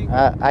something?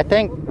 I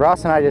think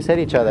Ross and I just hit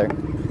each other.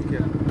 Yeah.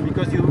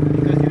 Because you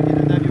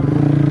didn't have your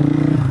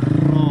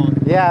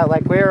own. Yeah,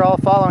 like we were all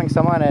following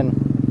someone and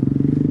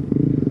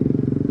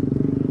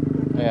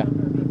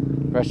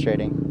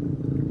frustrating.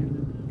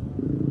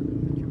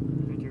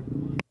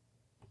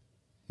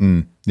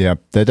 Yeah,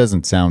 that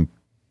doesn't sound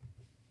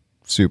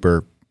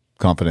super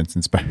confidence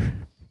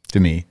inspiring to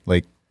me.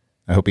 Like,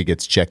 I hope he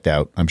gets checked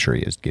out. I'm sure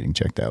he is getting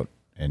checked out,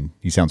 and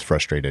he sounds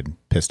frustrated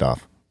and pissed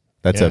off.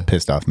 That's a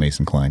pissed off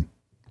Mason Klein.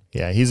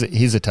 Yeah, he's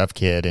a tough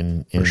kid,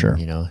 and for sure.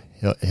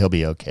 He'll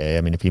be okay.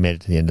 I mean, if he made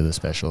it to the end of the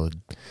special,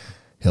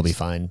 he'll be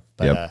fine.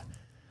 But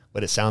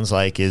what it sounds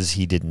like is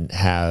he didn't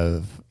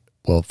have.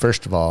 Well,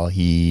 first of all,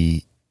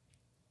 he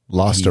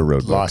lost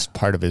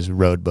part of his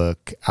road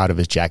book out of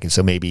his jacket.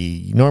 So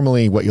maybe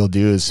normally what you'll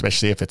do is,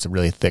 especially if it's a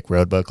really thick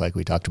road book like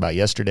we talked about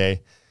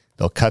yesterday,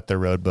 they'll cut the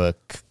road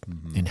book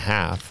in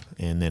half,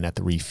 and then at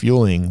the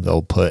refueling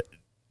they'll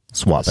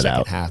swap it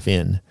out half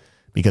in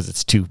because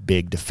it's too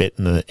big to fit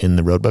in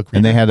the road book.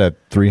 And they had a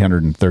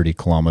 330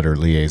 kilometer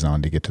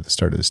liaison to get to the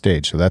start of the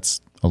stage, so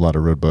that's a lot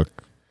of road book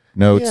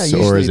notes.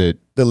 Or is it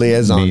the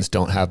liaisons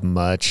don't have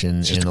much,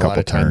 and just a lot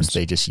of times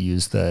they just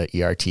use the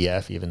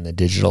ERTF, even the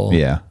digital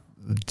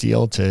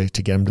deal to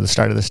get them to the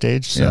start of the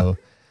stage. So,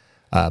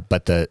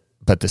 but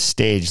the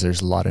stage,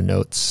 there's a lot of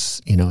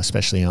notes,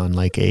 especially on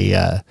like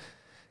a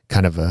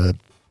kind of a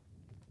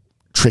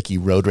tricky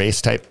road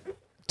race type.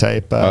 I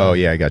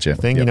got you.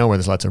 Thing, where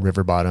there's lots of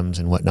river bottoms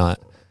and whatnot.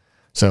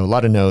 So a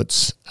lot of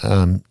notes.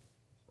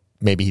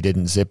 Maybe he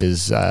didn't zip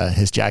his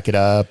jacket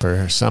up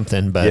or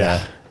something,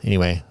 but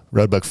anyway,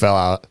 roadbook fell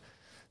out.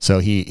 So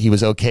he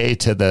was okay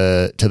to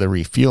the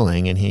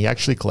refueling, and he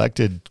actually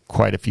collected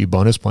quite a few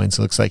bonus points.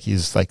 It looks like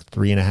he's like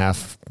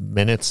 3.5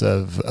 minutes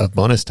of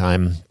bonus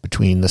time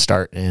between the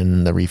start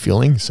and the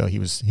refueling. So he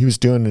was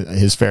doing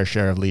his fair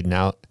share of leading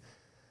out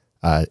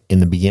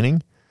in the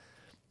beginning.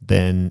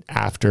 Then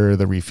after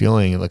the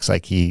refueling, it looks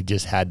like he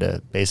just had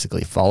to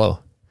basically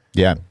follow.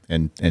 Yeah,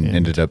 and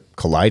ended up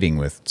colliding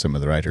with some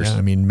of the riders. Yeah,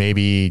 I mean,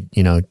 maybe,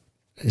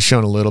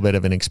 shown a little bit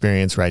of an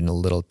experience riding a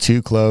little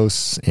too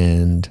close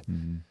and,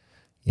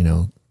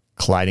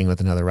 colliding with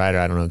another rider.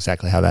 I don't know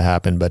exactly how that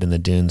happened, but in the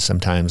dunes,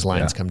 sometimes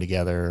lines come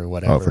together or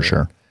whatever. Oh, for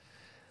sure.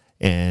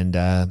 And,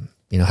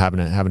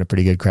 having a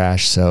pretty good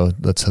crash. So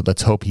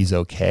let's hope he's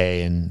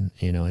okay and,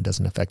 it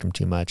doesn't affect him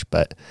too much,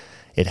 but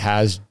it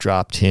has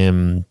dropped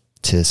him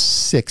to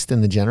 6th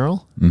in the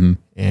general,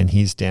 and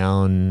he's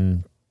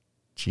down,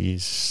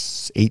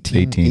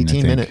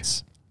 18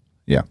 minutes.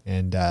 Yeah.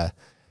 And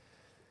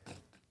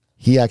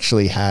he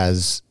actually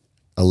has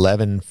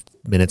 11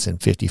 minutes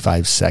and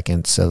 55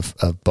 seconds of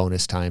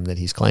bonus time that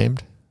he's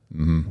claimed.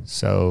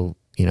 So,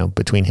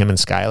 between him and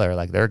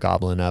Skylar, they're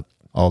gobbling up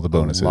all the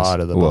bonuses. A lot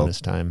of the bonus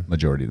time.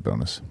 Majority of the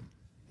bonus.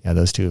 Yeah,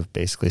 those two have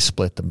basically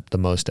split the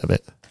most of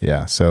it.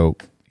 Yeah, so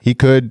he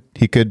could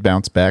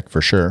bounce back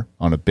for sure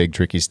on a big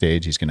tricky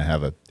stage. He's going to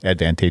have an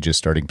advantageous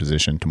starting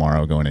position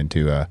tomorrow going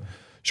into a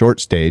short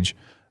stage.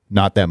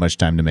 Not that much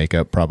time to make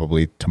up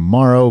probably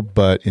tomorrow,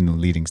 but in the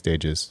leading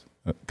stages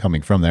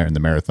coming from there in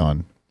the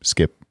marathon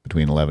skip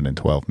between 11 and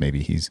 12,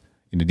 maybe he's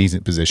in a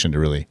decent position to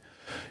really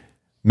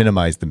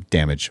minimize the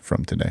damage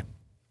from today.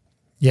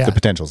 Yeah. The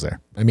potential's there.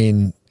 I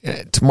mean,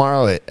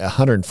 tomorrow at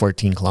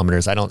 114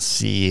 kilometers, I don't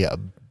see a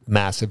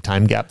massive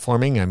time gap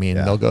forming. I mean,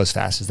 they'll go as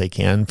fast as they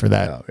can for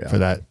that for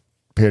that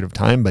period of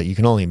time, but you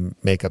can only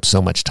make up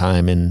so much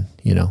time in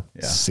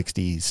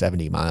 60,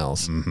 70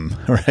 miles.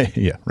 Right.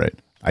 Yeah. Right.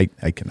 I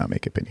cannot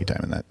make up any time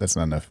in that. That's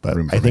not enough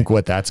room for I think me.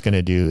 what that's going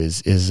to do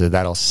is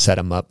that'll set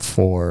them up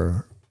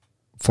for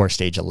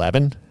stage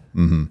 11,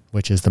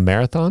 which is the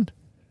marathon,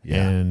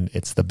 and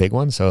it's the big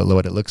one. So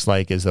what it looks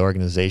like is the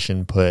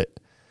organization put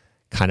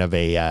kind of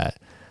a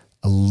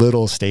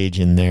little stage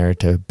in there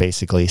to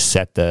basically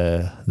set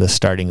the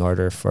starting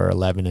order for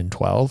 11 and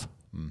 12,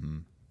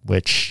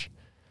 which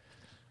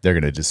they're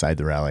going to decide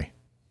the rally,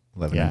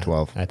 11 and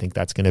 12. I think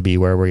that's going to be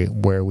where we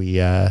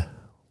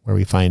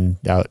find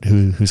out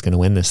who's going to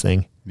win this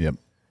thing. Yep.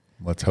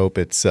 Let's hope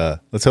it's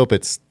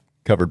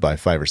covered by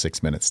 5 or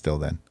 6 minutes still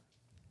then.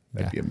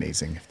 That'd be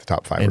amazing if the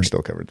top 5 were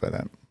still covered by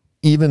that.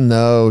 Even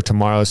though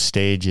tomorrow's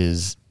stage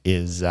is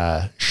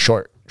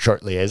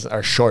shortly as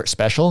our short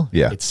special,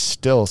 it's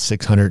still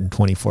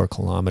 624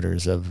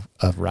 kilometers of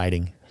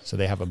riding. So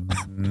they have a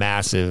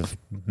massive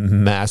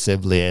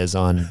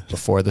liaison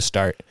before the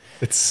start.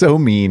 It's so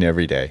mean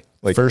every day.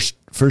 Like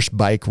first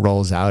bike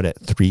rolls out at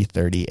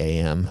 3:30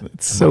 a.m.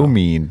 It's so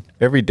mean.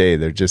 Every day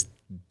they're just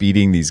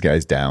beating these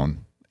guys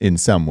down in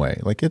some way.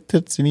 Like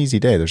it's an easy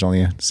day. There's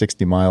only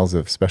 60 miles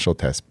of special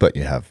tests, but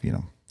you have,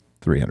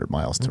 300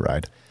 miles to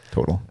ride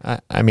total.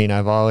 I mean,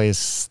 I've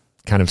always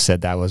kind of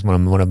said that was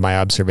one of my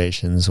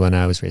observations when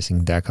I was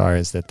racing Dakar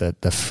is that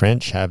the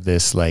French have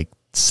this like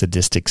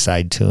sadistic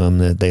side to them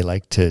that they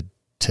like to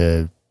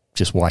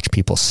just watch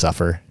people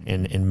suffer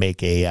and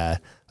make a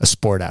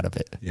sport out of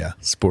it. Yeah,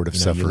 sport of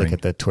suffering. You look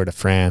at the Tour de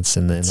France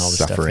and then all the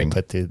stuff they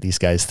put these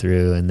guys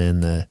through, and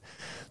then the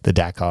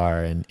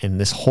Dakar, and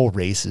this whole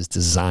race is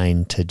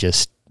designed to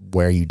just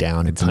wear you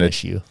down and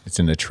punish you. It's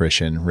an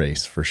attrition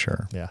race for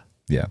sure. Yeah.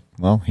 Yeah.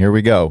 Well, here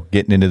we go.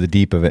 Getting into the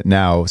deep of it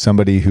now.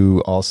 Somebody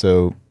who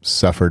also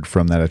suffered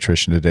from that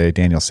attrition today,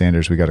 Daniel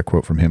Sanders. We got a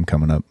quote from him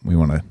coming up. We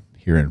want to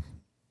hear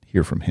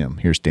from him.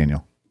 Here's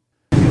Daniel.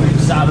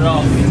 Started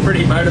off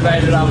pretty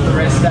motivated after the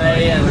rest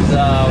day and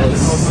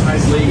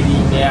was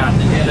leading out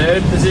in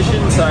third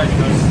position. So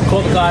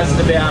caught the guys at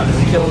about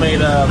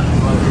kilometre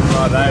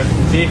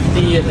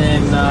 50, and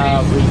then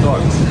we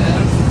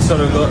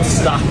got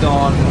stuck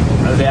on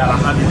about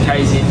 100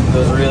 k's in. It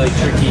was a really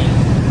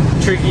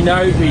tricky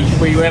note.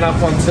 We went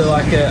up onto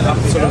like a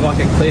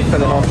cliff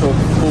and then onto a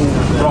full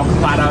rock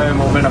plateau, and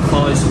we were meant to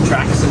follow some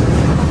tracks, and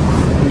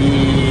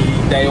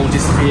they all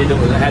disappeared. It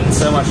had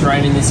so much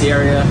rain in this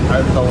area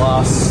over the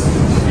last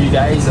few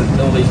days that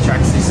all these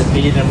tracks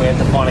disappeared, and we had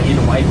to find a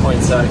hidden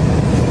waypoint. So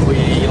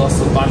we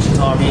lost a bunch of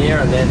time here,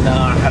 and then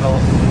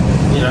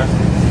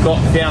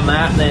found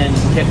that, and then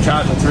kept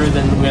charging through.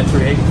 Then we went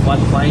through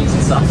floodplains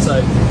and stuff. So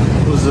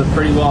it was a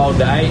pretty wild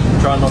day.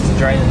 Trying not to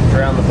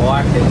drown the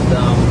bike, and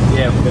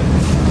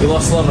we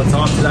lost a lot of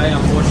time today,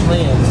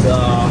 unfortunately, and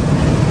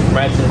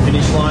ran to the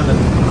finish line, and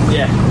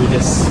we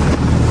just.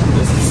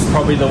 This is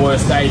probably the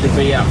worst day to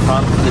be out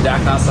front for the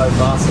Dakar so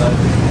far, so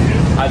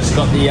I just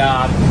got the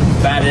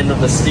bad end of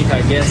the stick,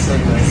 I guess,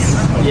 and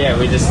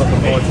we're just looking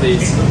forward to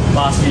these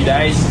last few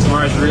days.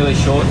 Tomorrow's really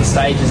short, the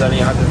stage is only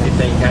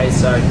 115k,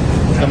 so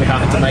it's going to be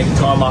hard to make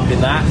time up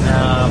in that,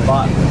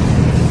 but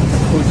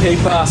we'll keep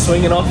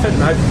swinging off it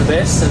and hope for the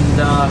best, and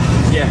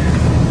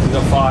we've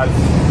got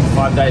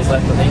five days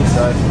left, I think,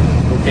 so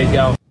we'll keep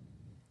going.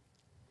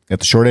 Got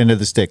the short end of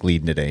the stick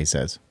leading today, he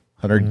says.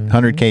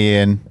 100k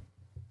in.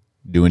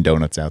 Doing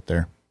donuts out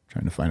there,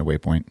 trying to find a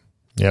waypoint.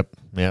 Yep.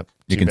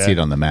 You can see it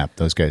on the map.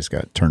 Those guys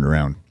got turned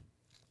around.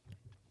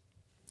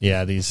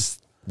 Yeah, these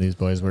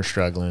boys were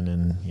struggling,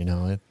 and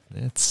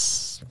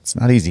it's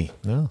not easy.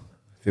 No,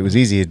 if it was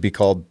easy, it'd be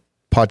called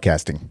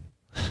podcasting.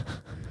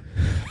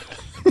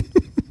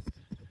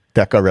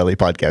 Dakar Rally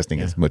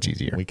podcasting is much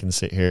easier. We can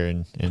sit here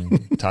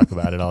and talk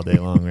about it all day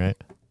long, right?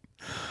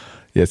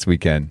 Yes, we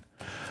can.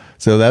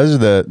 So those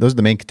are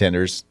the main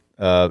contenders.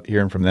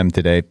 Hearing from them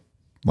today,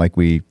 like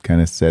we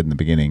kind of said in the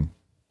beginning,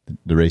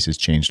 the race has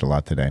changed a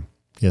lot today.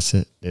 Yes,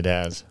 it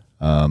has.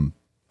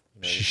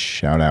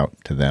 Shout out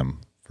to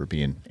them for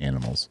being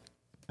animals.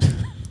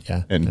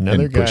 Yeah,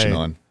 and pushing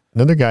on.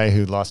 Another guy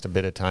who lost a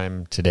bit of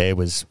time today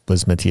was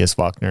Matthias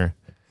Wagner.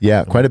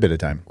 Yeah, quite a bit of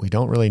time. We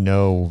don't really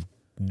know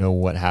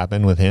what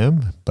happened with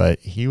him, but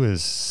he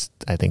was,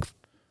 I think,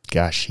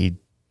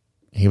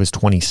 he was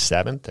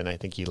 27th, and I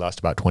think he lost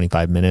about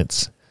 25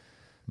 minutes.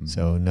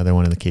 So another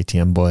one of the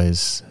KTM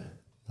boys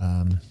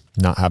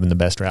not having the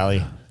best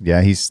rally.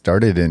 Yeah, he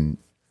started in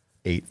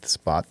 8th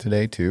spot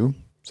today too.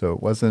 So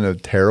it wasn't a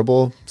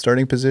terrible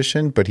starting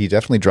position, but he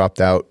definitely dropped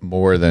out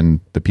more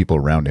than the people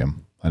around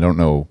him. I don't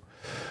know.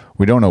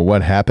 We don't know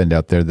what happened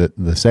out there.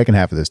 The second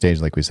half of the stage,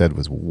 like we said,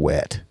 was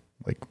wet,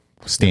 like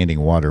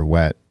standing water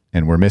wet.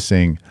 And we're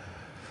missing,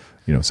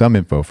 some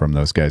info from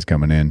those guys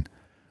coming in.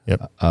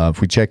 Yep. If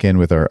we check in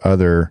with our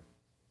other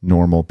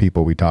normal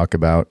people we talk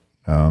about,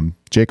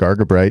 Jake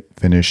Argabright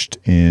finished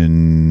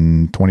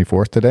in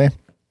 24th today.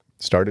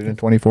 Started in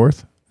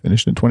 24th,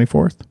 finished in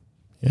 24th.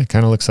 Yeah, it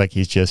kind of looks like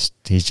he's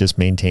just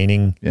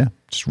maintaining. Yeah,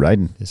 just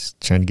riding. Just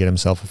trying to get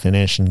himself a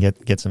finish and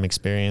get some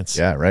experience.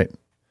 Yeah, right.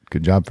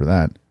 Good job for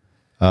that.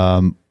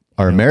 Our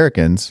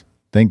Americans,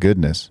 thank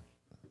goodness.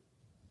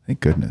 Thank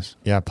goodness.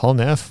 Yeah, Paul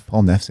Neff.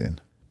 Paul Neff's in.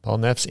 Paul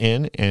Neff's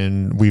in,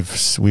 and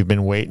we've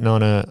been waiting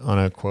on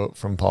a quote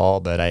from Paul,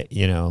 but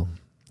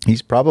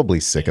he's probably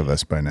sick of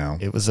us by now.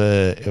 It was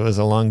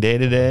a long day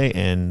today,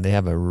 and they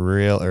have a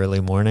real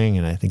early morning,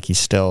 and I think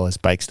his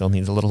bike still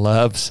needs a little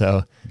love,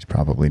 so he's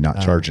probably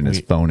not charging his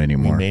phone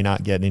anymore. We may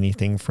not get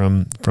anything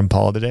from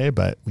Paul today,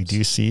 but we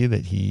do see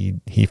that he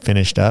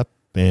finished up,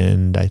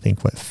 and I think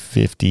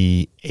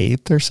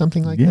 58th or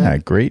something like that. Yeah,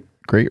 great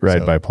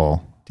ride by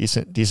Paul.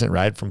 Decent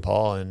ride from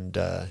Paul, and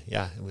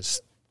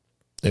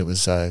it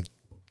was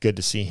good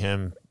to see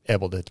him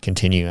able to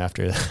continue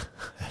after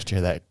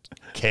that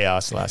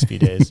chaos the last few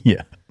days.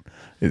 Yeah,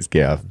 it's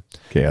chaos.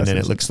 And then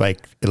it looks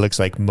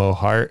like Mo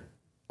Hart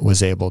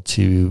was able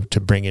to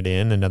bring it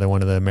in, another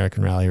one of the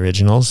American Rally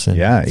Originals. And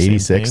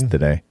 86th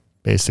today.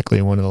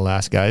 Basically one of the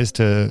last guys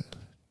to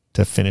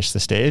finish the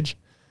stage.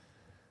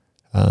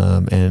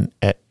 And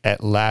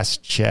at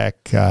last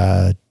check,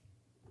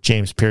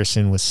 James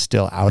Pearson was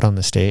still out on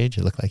the stage.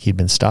 It looked like he'd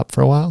been stopped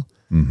for a while.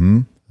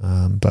 Mm-hmm.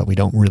 But we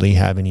don't really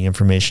have any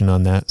information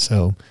on that.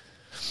 So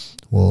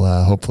we'll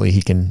hopefully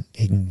he can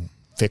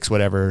fix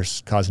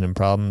whatever's causing him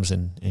problems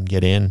and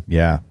get in.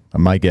 Yeah.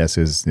 My guess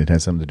is it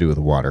has something to do with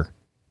water.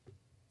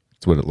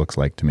 That's what it looks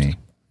like to me.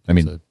 I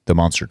mean, the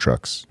monster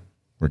trucks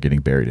were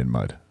getting buried in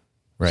mud.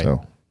 Right.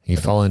 So you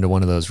fall into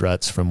one of those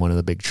ruts from one of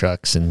the big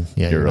trucks, and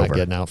you're not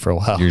getting out for a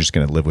while. You're just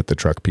going to live with the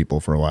truck people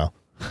for a while.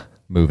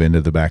 Move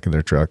into the back of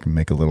their truck and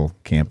make a little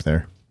camp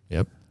there.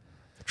 Yep.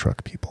 The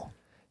truck people.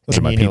 Those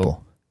are my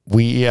people.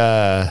 We've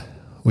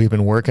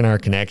been working our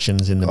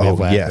connections in the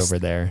bivouac over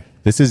there.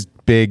 This is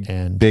big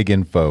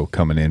info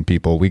coming in,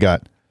 people. We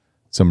got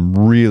some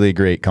really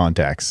great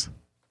contacts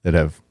that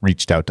have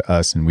reached out to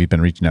us, and we've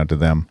been reaching out to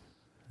them.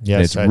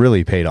 Yes, it's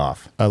really paid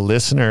off. A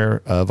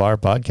listener of our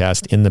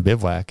podcast in the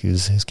bivouac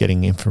who's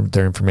getting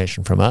their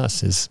information from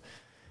us is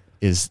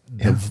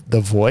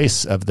the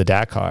voice of the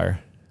Dakar.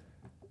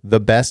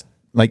 The best.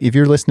 Like if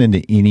you're listening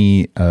to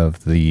any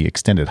of the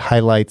extended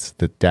highlights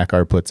that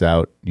Dakar puts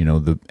out,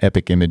 the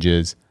epic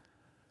images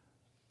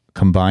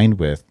combined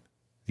with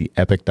the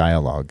epic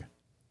dialogue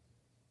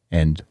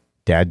and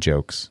dad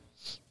jokes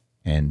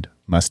and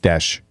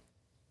mustache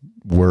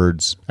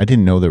words. I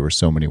didn't know there were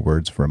so many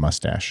words for a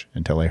mustache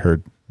until I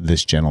heard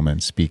this gentleman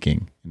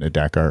speaking in a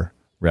Dakar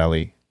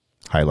Rally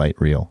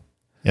highlight reel.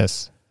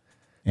 Yes.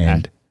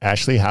 And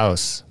Ashley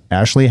House.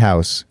 Ashley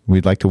House,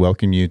 we'd like to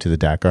welcome you to the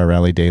Dakar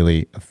Rally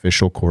Daily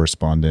official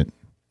correspondent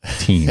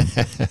team.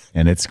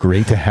 And it's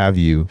great to have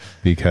you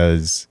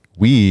because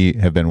we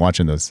have been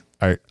watching those.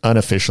 Our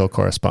unofficial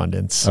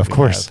correspondents. Of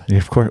course.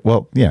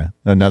 Well, yeah,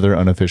 another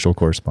unofficial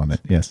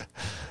correspondent. Yes.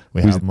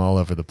 We have them all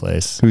over the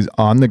place. Who's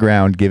on the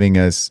ground giving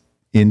us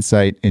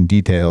insight and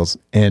details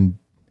and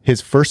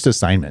his first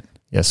assignment.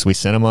 Yes, we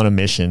sent him on a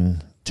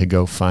mission to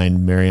go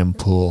find Miriam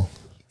Poole.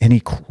 And he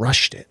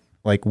crushed it.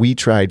 Like we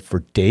tried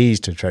for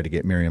days to try to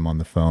get Miriam on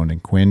the phone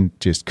and Quinn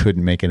just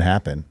couldn't make it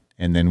happen.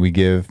 And then we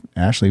give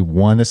Ashley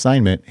one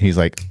assignment. He's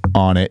like,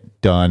 on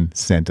it, done,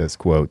 sent us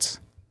quotes.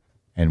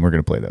 And we're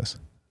going to play those.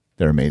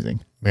 They're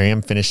amazing.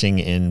 Miriam finishing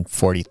in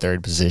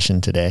 43rd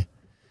position today.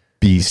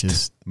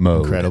 Beast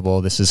mode.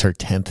 Incredible. This is her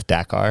 10th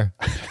Dakar.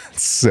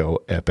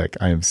 So epic.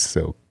 I am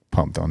so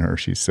pumped on her.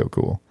 She's so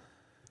cool.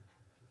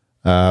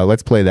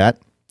 Let's play that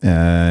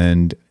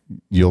and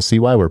you'll see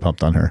why we're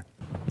pumped on her.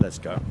 Let's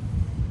go.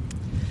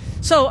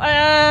 So,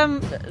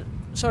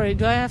 sorry,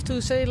 do I have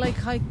to say like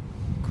hi,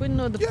 Quinn,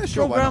 or the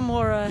program?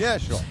 Yeah,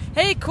 sure.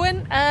 Hey,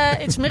 Quinn,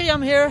 it's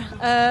Miriam here.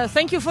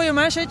 Thank you for your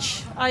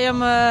message. I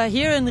am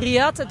here in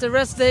Riyadh at the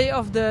rest day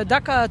of the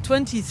Dakar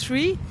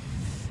 23.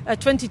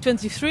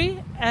 2023,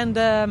 and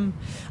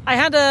I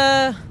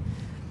had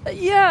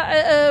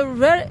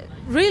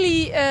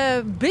really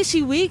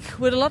busy week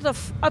with a lot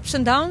of ups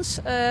and downs.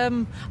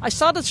 I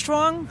started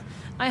strong.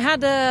 I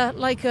had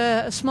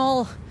a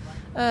small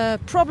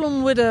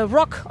problem with a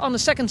rock on the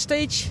second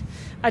stage.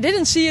 I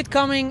didn't see it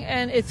coming,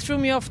 and it threw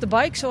me off the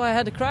bike, so I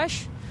had a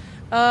crash.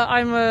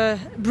 I'm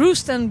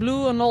bruised and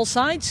blue on all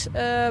sides,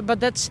 but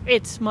that's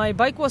it. My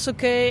bike was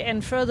okay,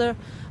 and further,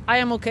 I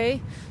am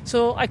okay.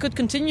 So I could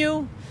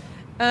continue.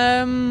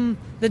 The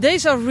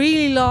days are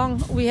really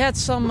long. We had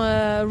some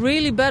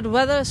really bad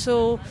weather,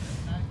 so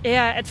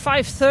at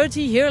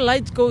 5:30 here,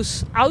 light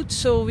goes out,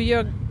 so we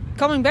are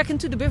coming back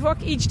into the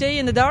bivouac each day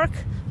in the dark,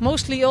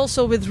 mostly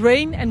also with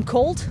rain and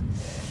cold.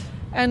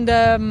 And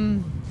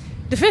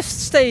the fifth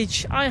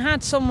stage, I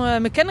had some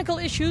mechanical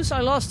issues.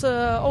 I lost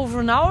over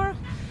an hour.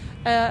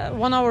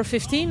 1 hour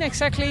 15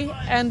 exactly,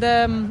 and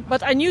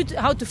but I knew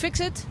how to fix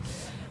it.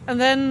 And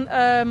then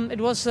it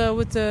was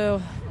with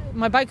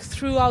my bike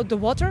threw out the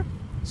water,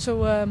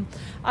 so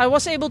I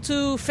was able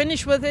to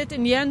finish with it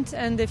in the end,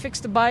 and they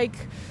fixed the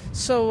bike.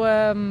 So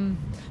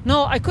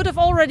no, I could have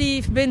already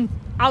been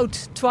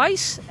out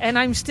twice, and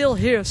I'm still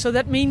here. So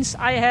that means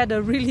I have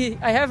a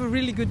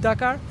really good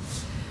Dakar,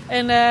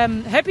 and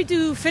happy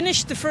to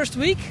finish the first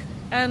week.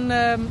 And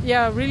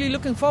really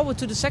looking forward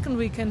to the second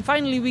week, and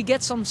finally we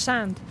get some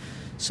sand.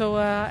 So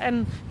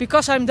and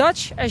because I'm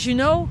Dutch, as you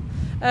know,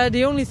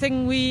 the only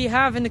thing we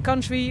have in the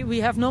country,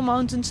 we have no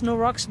mountains, no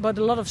rocks, but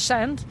a lot of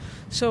sand.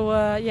 So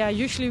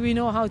usually we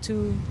know how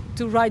to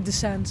ride the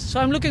sand.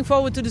 So I'm looking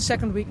forward to the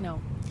second week now.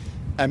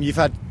 You've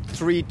had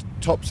 3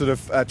 top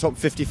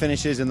 50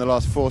 finishes in the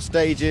last 4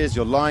 stages.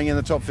 You're lying in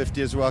the top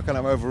 50 as well. Kind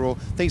of overall,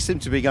 things seem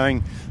to be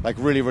going like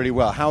really, really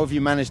well. How have you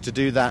managed to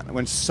do that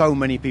when so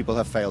many people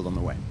have failed on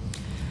the way?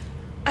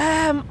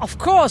 Of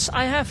course,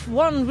 I have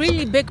one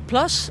really big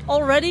plus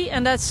already,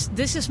 and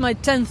this is my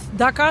 10th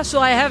Dakar, so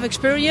I have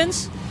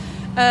experience.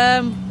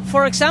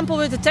 For example,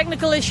 with the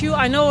technical issue,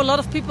 I know a lot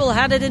of people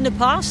had it in the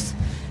past.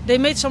 They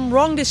made some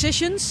wrong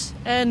decisions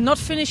and not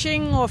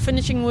finishing, or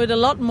finishing with a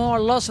lot more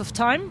loss of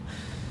time.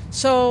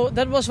 So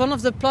that was one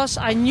of the plus.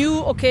 I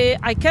knew, okay,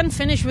 I can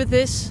finish with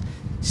this.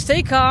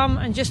 Stay calm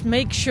and just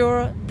make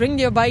sure, bring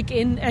your bike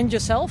in and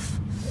yourself.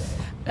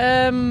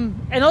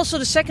 And also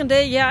the second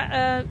day,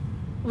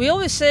 we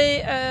always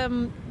say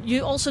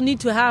you also need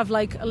to have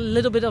like a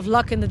little bit of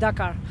luck in the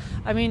Dakar.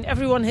 I mean,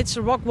 everyone hits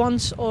a rock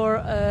once,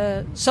 or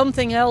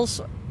something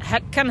else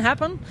can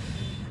happen.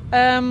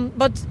 I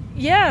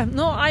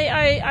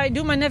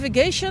do my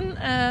navigation,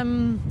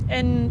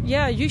 and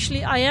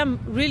usually I am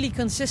really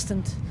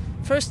consistent.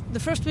 The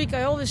first week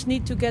I always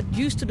need to get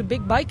used to the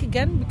big bike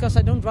again, because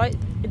I don't ride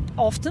it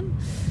often.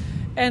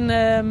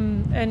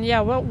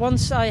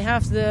 Once I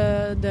have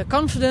the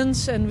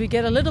confidence and we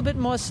get a little bit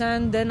more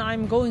sand, then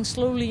I'm going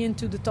slowly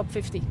into the top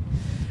 50.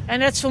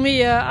 And that's for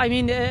me,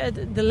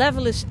 the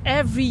level is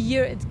every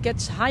year, it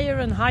gets higher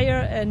and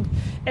higher. And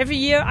every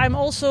year I'm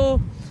also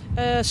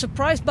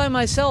surprised by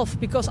myself,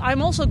 because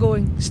I'm also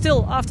going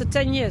still after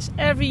 10 years.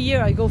 Every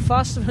year I go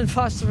faster and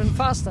faster and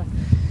faster.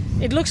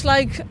 It looks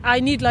like I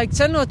need like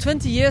 10 or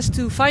 20 years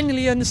to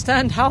finally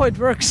understand how it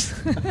works.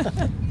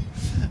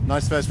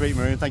 Nice first week,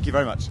 Miriam. Thank you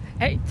very much.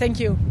 Hey, thank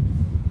you.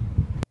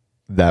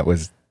 That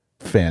was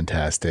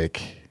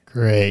fantastic.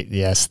 Great.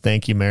 Yes.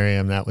 Thank you,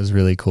 Miriam. That was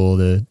really cool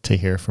to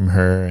hear from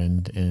her.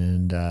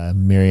 And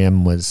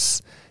Miriam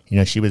was,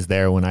 she was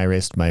there when I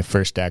raced my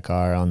first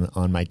Dakar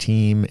on my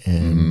team,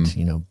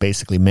 and,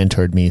 basically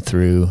mentored me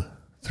through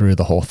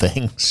the whole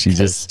thing. She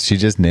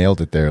just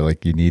nailed it there.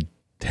 Like, you need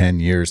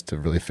 10 years to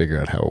really figure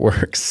out how it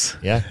works.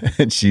 Yeah.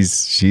 And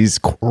she's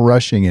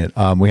crushing it.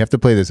 We have to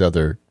play this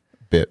other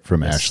bit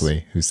from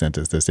Ashley, who sent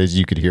us this. As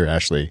you could hear,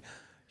 Ashley,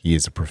 he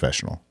is a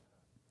professional,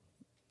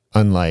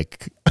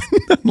 unlike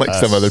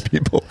some other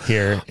people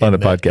here on a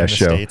podcast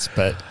show. States,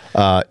 but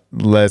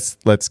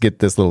let's get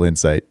this little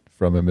insight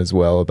from him as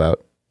well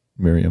about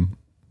Miriam.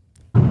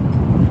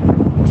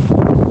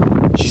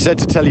 She said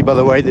to tell you, by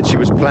the way, that she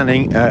was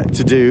planning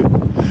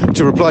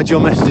to reply to your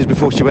messages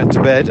before she went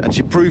to bed, and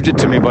she proved it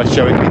to me by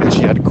showing me that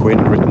she had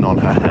Quinn written on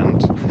her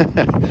hand.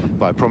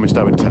 But I promised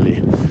I would tell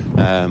you.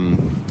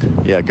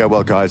 Go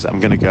well, guys. I'm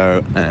going to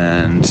go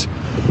and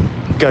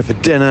go for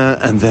dinner,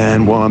 and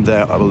then while I'm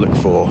there, I will look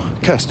for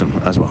Kirsten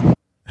as well.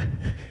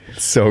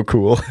 So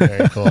cool.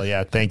 Very cool.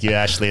 Yeah, thank you,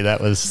 Ashley.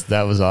 That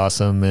was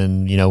awesome,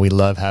 and we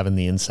love having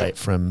the insight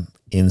from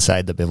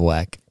inside the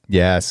bivouac.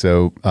 Yeah,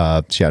 so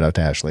shout out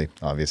to Ashley,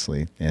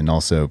 obviously. And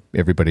also,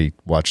 everybody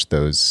watched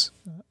those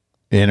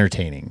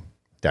entertaining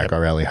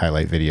Dakar Rally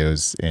highlight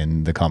videos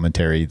and the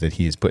commentary that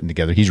he's putting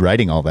together. He's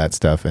writing all that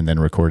stuff and then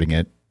recording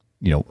it,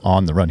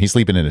 on the run. He's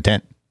sleeping in a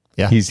tent.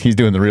 Yeah. He's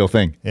doing the real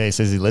thing. Yeah, he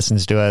says he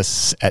listens to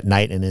us at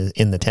night and is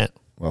in the tent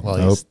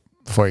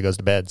before he goes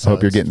to bed. So I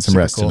hope you're getting some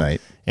rest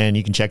tonight. And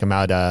you can check him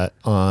out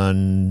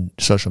on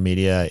social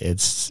media.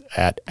 It's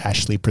at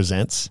Ashley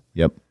Presents.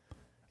 Yep.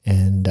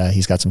 And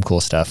he's got some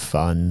cool stuff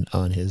on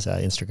his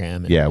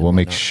Instagram. We'll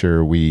make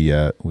sure we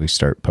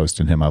start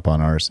posting him up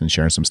on ours and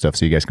sharing some stuff,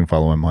 so you guys can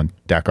follow him on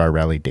Dakar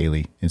Rally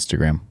Daily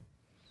Instagram.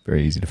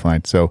 Very easy to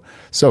find. So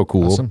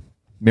cool. Awesome.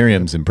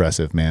 Miriam's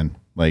impressive, man.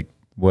 Like,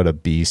 what a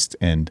beast.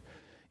 And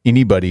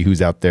anybody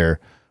who's out there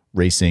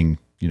racing,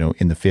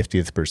 in the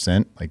 50th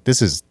percent, like,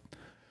 this is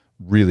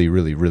really,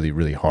 really, really,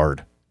 really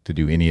hard to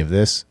do any of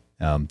this.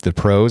 The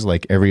pros,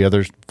 like every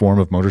other form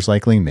of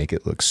motorcycling, make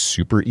it look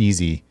super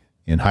easy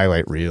in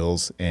highlight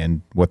reels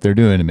and what they're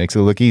doing. It makes it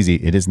look easy.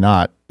 It is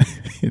not.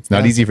 It's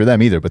not easy for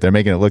them either, but they're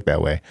making it look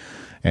that way.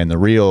 And the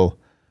real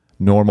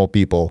normal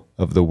people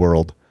of the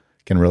world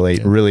can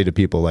relate really to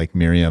people like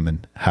Miriam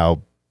and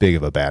how big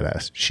of a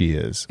badass she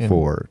is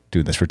for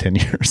doing this for 10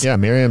 years. Yeah,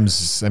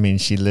 Miriam's,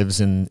 she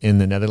lives in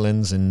the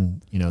Netherlands,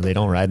 and, they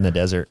don't ride in the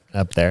desert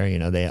up there.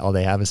 All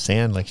they have is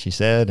sand, like she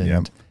said.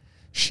 And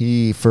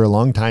she, for a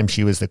long time,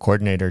 she was the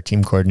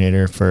team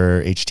coordinator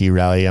for HT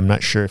Rally. I'm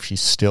not sure if she's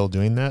still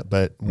doing that,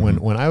 but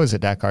when I was at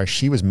Dakar,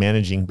 she was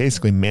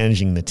basically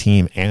managing the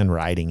team and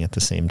riding at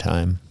the same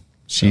time.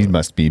 She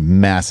must be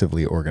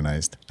massively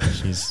organized.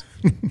 She's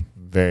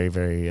very,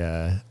 very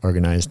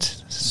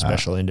organized,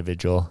 special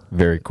individual.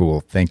 Very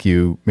cool. Thank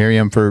you,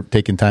 Miriam, for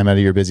taking time out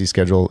of your busy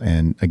schedule.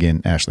 And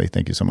again, Ashley,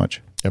 thank you so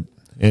much. Yep.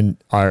 And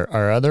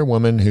our other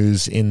woman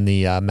who's in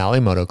the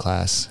Malimoto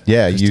class,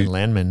 Kirsten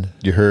Landman.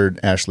 You heard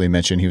Ashley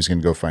mention he was going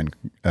to go find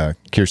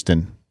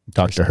Kirsten,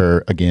 talk to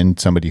her again,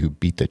 somebody who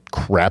beat the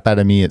crap out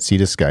of me at Sea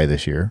to Sky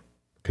this year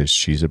because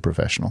she's a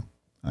professional.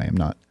 I am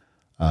not.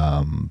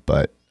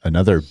 But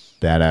another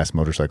badass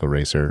motorcycle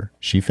racer.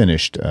 She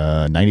finished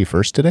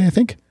 91st today, I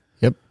think.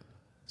 Yep.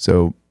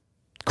 So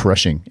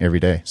crushing every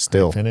day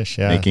still. Finish,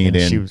 making it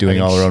in, doing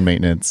all her own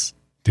maintenance,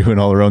 doing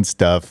all her own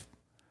stuff.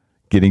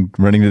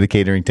 Running to the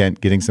catering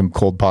tent, getting some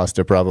cold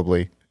pasta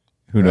probably.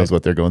 Who knows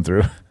what they're going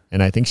through.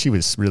 And I think she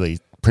was really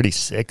pretty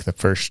sick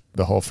the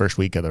whole first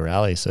week of the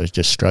rally. So it's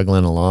just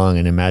struggling along.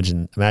 And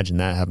imagine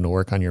that, having to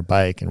work on your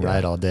bike and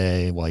ride all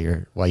day while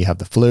you have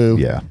the flu.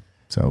 Yeah.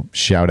 So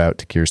shout out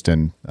to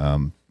Kirsten.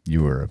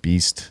 You are a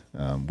beast.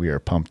 We are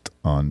pumped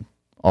on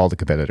all the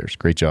competitors.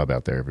 Great job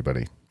out there,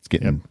 everybody. It's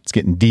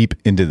getting deep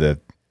into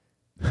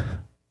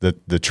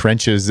the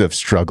trenches of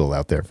struggle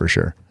out there for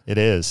sure. It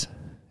is.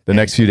 The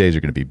next few days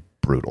are going to be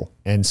brutal.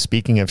 And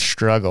speaking of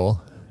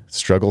Struggle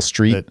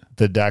Street,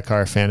 the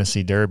Dakar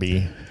Fantasy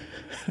Derby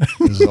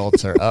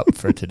results are up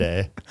for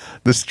today.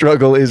 The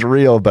struggle is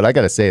real, but I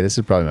got to say, this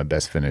is probably my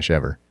best finish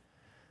ever.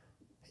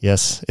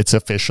 Yes, it's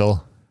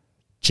official.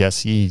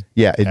 Jesse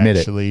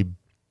admit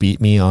beat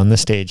me on the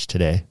stage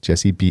today.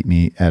 Jesse beat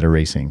me at a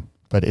racing.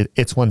 But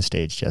it's one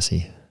stage,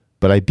 Jesse.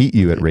 But I beat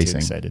you at racing.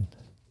 Excited.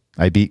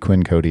 I beat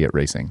Quinn Cody at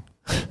racing.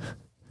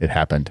 It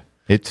happened.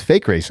 It's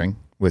fake racing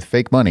with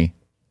fake money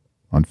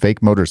on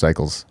fake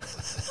motorcycles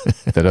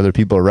that other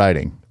people are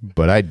riding,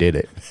 but I did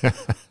it.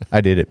 I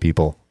did it,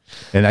 people.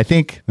 And I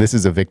think this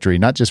is a victory,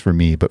 not just for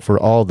me, but for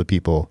all the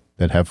people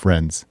that have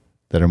friends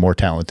that are more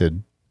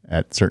talented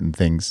at certain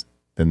things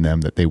than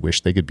them that they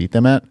wish they could beat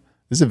them at.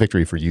 This is a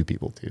victory for you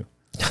people too.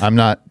 I'm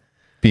not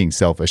being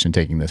selfish and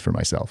taking this for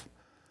myself.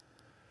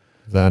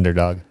 The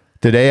underdog.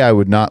 Today, I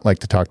would not like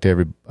to talk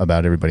to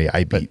about everybody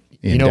I beat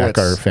in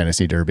Dakar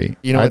Fantasy Derby.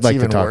 I'd like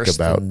to talk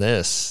about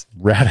this.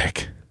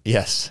 Radek.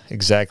 Yes,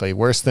 exactly.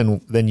 Worse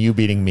than you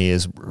beating me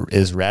is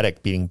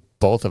Radek beating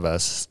both of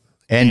us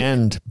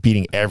and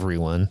beating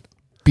everyone.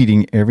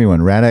 Beating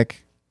everyone. Radek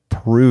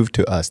proved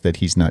to us that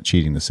he's not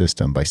cheating the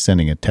system by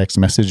sending a text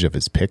message of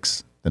his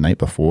picks the night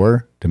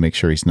before to make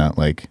sure he's not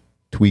like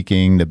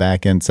tweaking the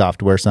back end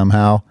software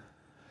somehow.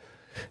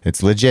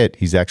 It's legit.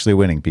 He's actually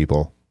winning,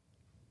 people.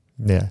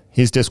 Yeah,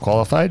 he's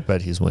disqualified,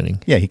 but he's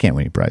winning. Yeah, he can't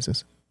win any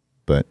prizes,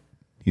 but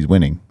he's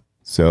winning.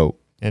 So.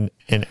 And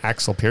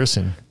Axel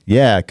Pearson.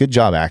 Yeah, good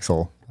job,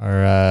 Axel.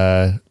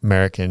 Our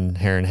American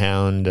Hare and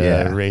Hound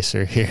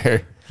racer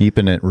here.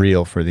 Keeping it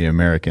real for the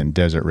American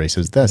desert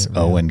races. That's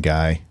Owen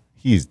guy.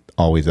 He's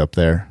always up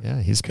there.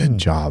 Yeah, he's good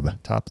job.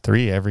 Top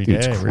 3 every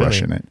day. Dude's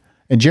crushing it.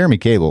 And Jeremy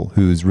Cable,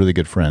 who's really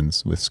good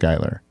friends with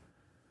Skylar.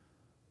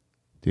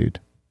 Dude,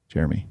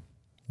 Jeremy.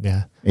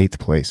 Yeah. 8th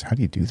place. How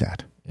do you do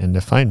that? And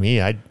to find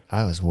me, I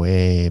was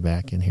way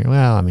back in here.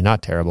 Well,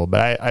 not terrible,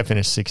 but I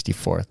finished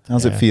 64th.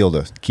 How's it feel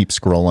to keep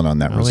scrolling on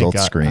that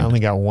results screen? I only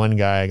got one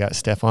guy. I got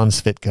Stefan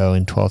Svitko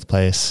in 12th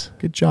place.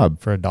 Good job.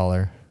 For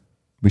 $1.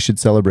 We should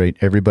celebrate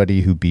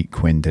everybody who beat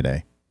Quinn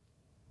today.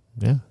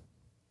 Yeah.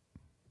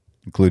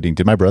 Including,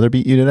 did my brother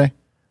beat you today?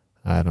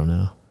 I don't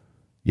know.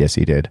 Yes,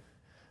 he did.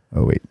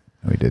 Oh, wait.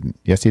 No, he didn't.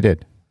 Yes, he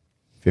did.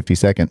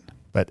 52nd.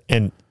 But,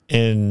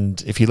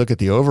 and if you look at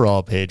the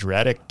overall page,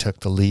 Radek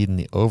took the lead in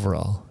the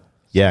overall.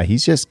 Yeah,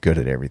 he's just good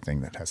at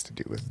everything that has to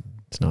do with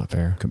it's not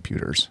fair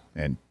computers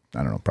and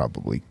I don't know,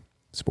 probably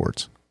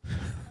sports.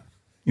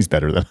 He's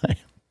better than I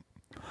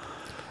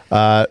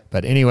am.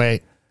 But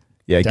anyway,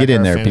 yeah, get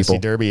in there, Fantasy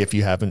people. Derby. If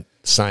you haven't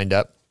signed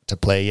up to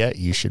play yet,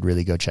 you should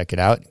really go check it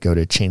out. Go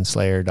to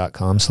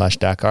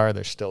chainslayer.com/Dakar.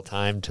 There's still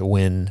time to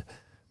win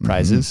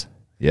prizes.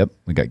 Mm-hmm. Yep,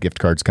 we got gift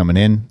cards coming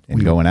in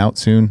and going out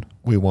soon.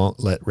 We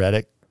won't let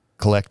Radek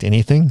collect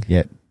anything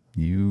yet.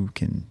 You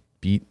can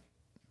beat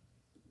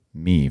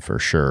me for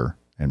sure.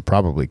 And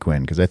probably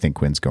Quinn, because I think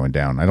Quinn's going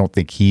down. I don't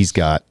think he's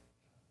got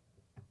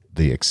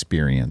the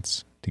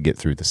experience to get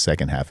through the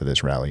second half of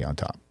this rally on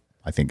top.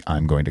 I think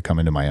I'm going to come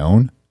into my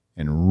own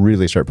and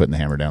really start putting the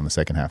hammer down the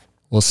second half.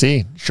 We'll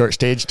see. Short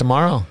stage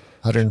tomorrow,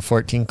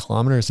 114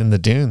 kilometers in the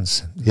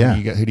dunes. Yeah.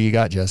 Who do you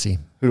got, Jesse?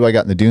 Who do I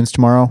got in the dunes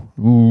tomorrow?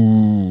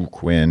 Ooh,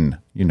 Quinn.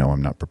 You know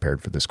I'm not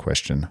prepared for this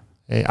question.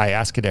 Hey, I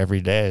ask it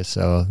every day,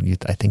 so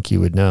I think you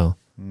would know.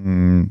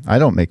 I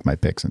don't make my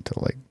picks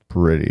until like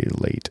pretty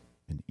late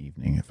in the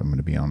evening, if I'm going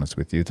to be honest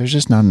with you. There's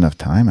just not enough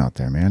time out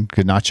there, man.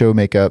 Could Nacho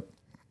make up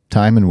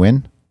time and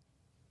win?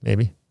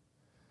 Maybe.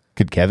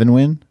 Could Kevin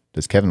win?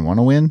 Does Kevin want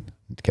to win?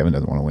 Kevin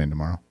doesn't want to win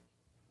tomorrow.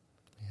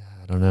 Yeah,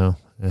 I don't know.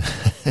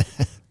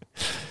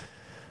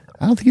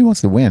 I don't think he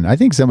wants to win. I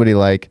think somebody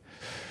like,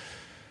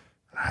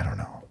 I don't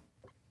know.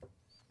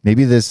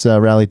 Maybe this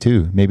Rally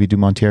 2, maybe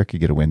Dumontier could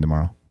get a win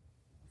tomorrow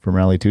from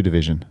Rally 2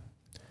 division.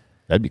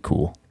 That'd be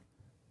cool.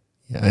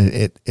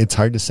 Yeah, it's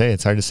hard to say.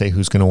 It's hard to say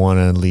who's going to want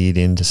to lead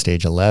into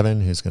stage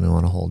 11, who's going to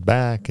want to hold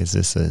back. Is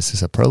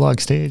this a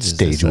prologue stage?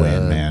 Stage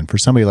win, man. For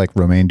somebody like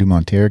Romain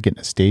Dumontier getting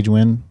a stage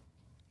win.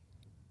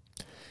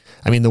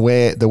 I mean, the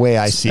way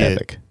I see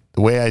it,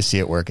 the way I see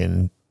it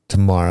working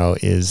tomorrow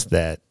is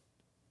that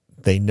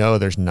they know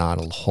there's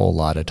not a whole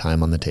lot of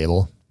time on the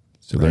table,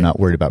 so they're not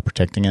worried about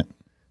protecting it.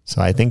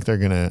 So I think they're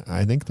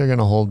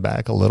gonna hold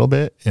back a little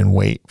bit and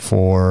wait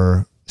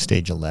for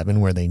stage 11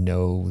 where they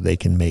know they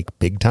can make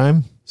big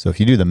time. So if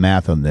you do the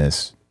math on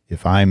this,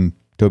 if I'm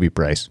Toby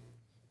Price,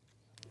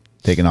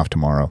 taking off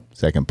tomorrow,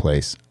 second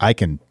place, I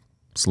can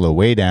slow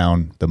way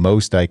down. The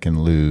most I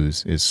can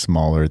lose is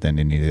smaller than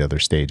any of the other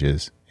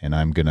stages, and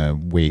I'm going to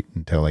wait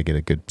until I get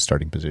a good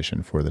starting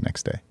position for the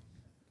next day.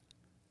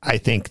 I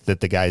think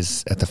that the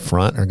guys at the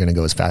front are going to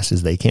go as fast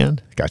as they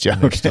can. Gotcha.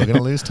 They're still going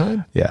to lose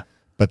time. Yeah.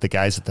 But the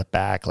guys at the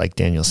back, like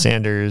Daniel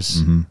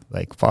Sanders,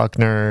 like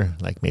Faulkner,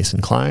 like Mason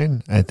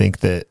Klein, I think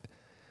that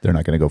they're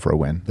not going to go for a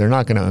win. They're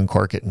not going to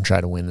uncork it and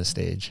try to win the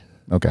stage.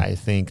 Okay. I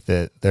think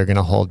that they're going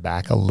to hold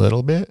back a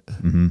little bit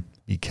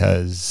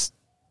because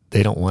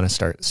they don't want to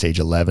start stage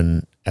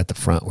 11 at the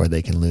front where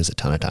they can lose a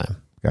ton of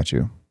time. Got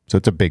you. So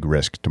it's a big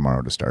risk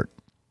tomorrow to start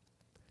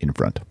in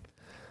front.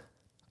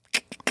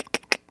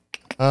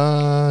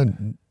 I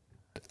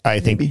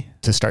think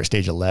to start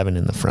stage 11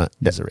 in the front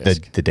is a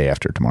risk. The day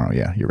after tomorrow.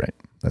 Yeah, you're right.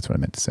 That's what I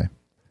meant to say.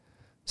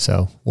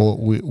 So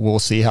we'll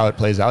see how it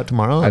plays out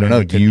tomorrow. I don't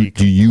know. Do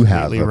you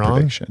have a wrong,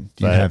 prediction?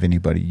 Do you have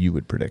anybody you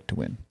would predict to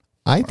win?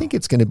 I think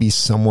it's going to be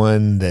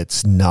someone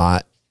that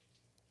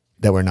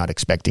we're not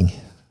expecting.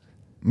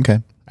 Okay.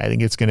 I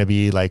think it's going to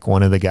be like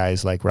one of the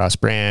guys like Ross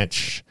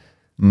Branch,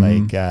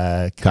 like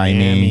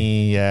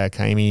Kaimi,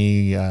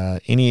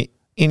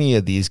 any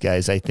of these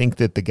guys. I think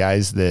that the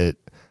guys that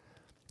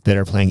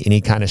are playing any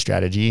kind of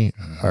strategy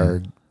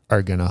are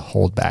going to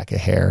hold back a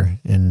hair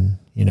and,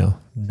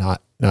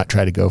 not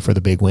try to go for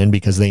the big win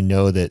because they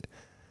know that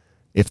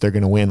if they're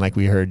going to win, like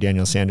we heard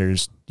Daniel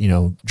Sanders,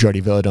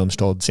 Jordi Villadomes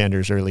told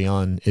Sanders early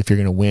on, if you're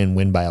going to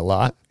win by a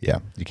lot. Yeah,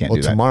 you can't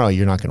do that. Well, tomorrow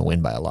you're not going to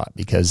win by a lot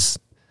because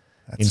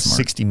in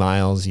 60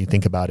 miles, you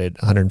think about it,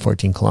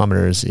 114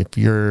 kilometers,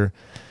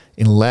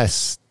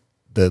 unless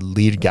the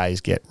lead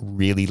guys get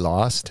really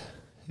lost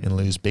and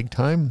lose big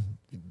time,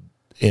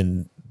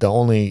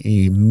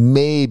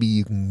 maybe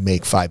you can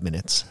make 5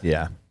 minutes.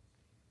 Yeah.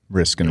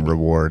 Risk and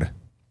reward.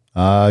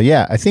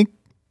 I think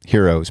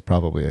Hero is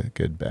probably a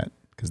good bet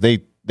because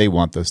they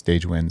want those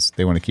stage wins.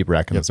 They want to keep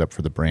racking those up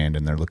for the brand,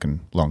 and they're looking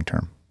long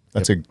term.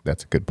 That's a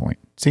good point.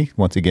 See,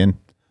 once again,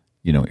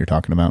 you know what you're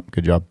talking about.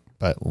 Good job.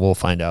 But we'll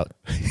find out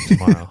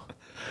tomorrow.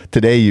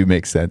 Today you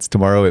make sense.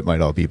 Tomorrow it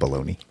might all be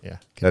baloney. Yeah,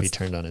 could be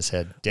turned on his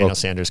head. Daniel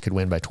Sanders could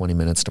win by 20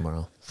 minutes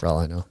tomorrow, for all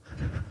I know.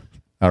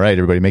 All right,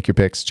 everybody, make your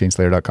picks.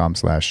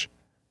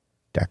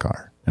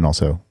 Chainslayer.com/Dakar. And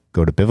also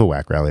go to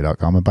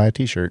bivouacrally.com and buy a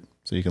t-shirt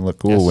so you can look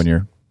cool when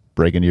you're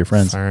breaking to your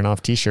friends. Firing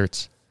off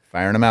t-shirts.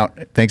 Firing them out.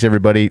 Thanks,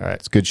 everybody. All right.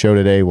 It's a good show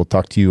today. We'll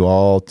talk to you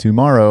all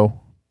tomorrow.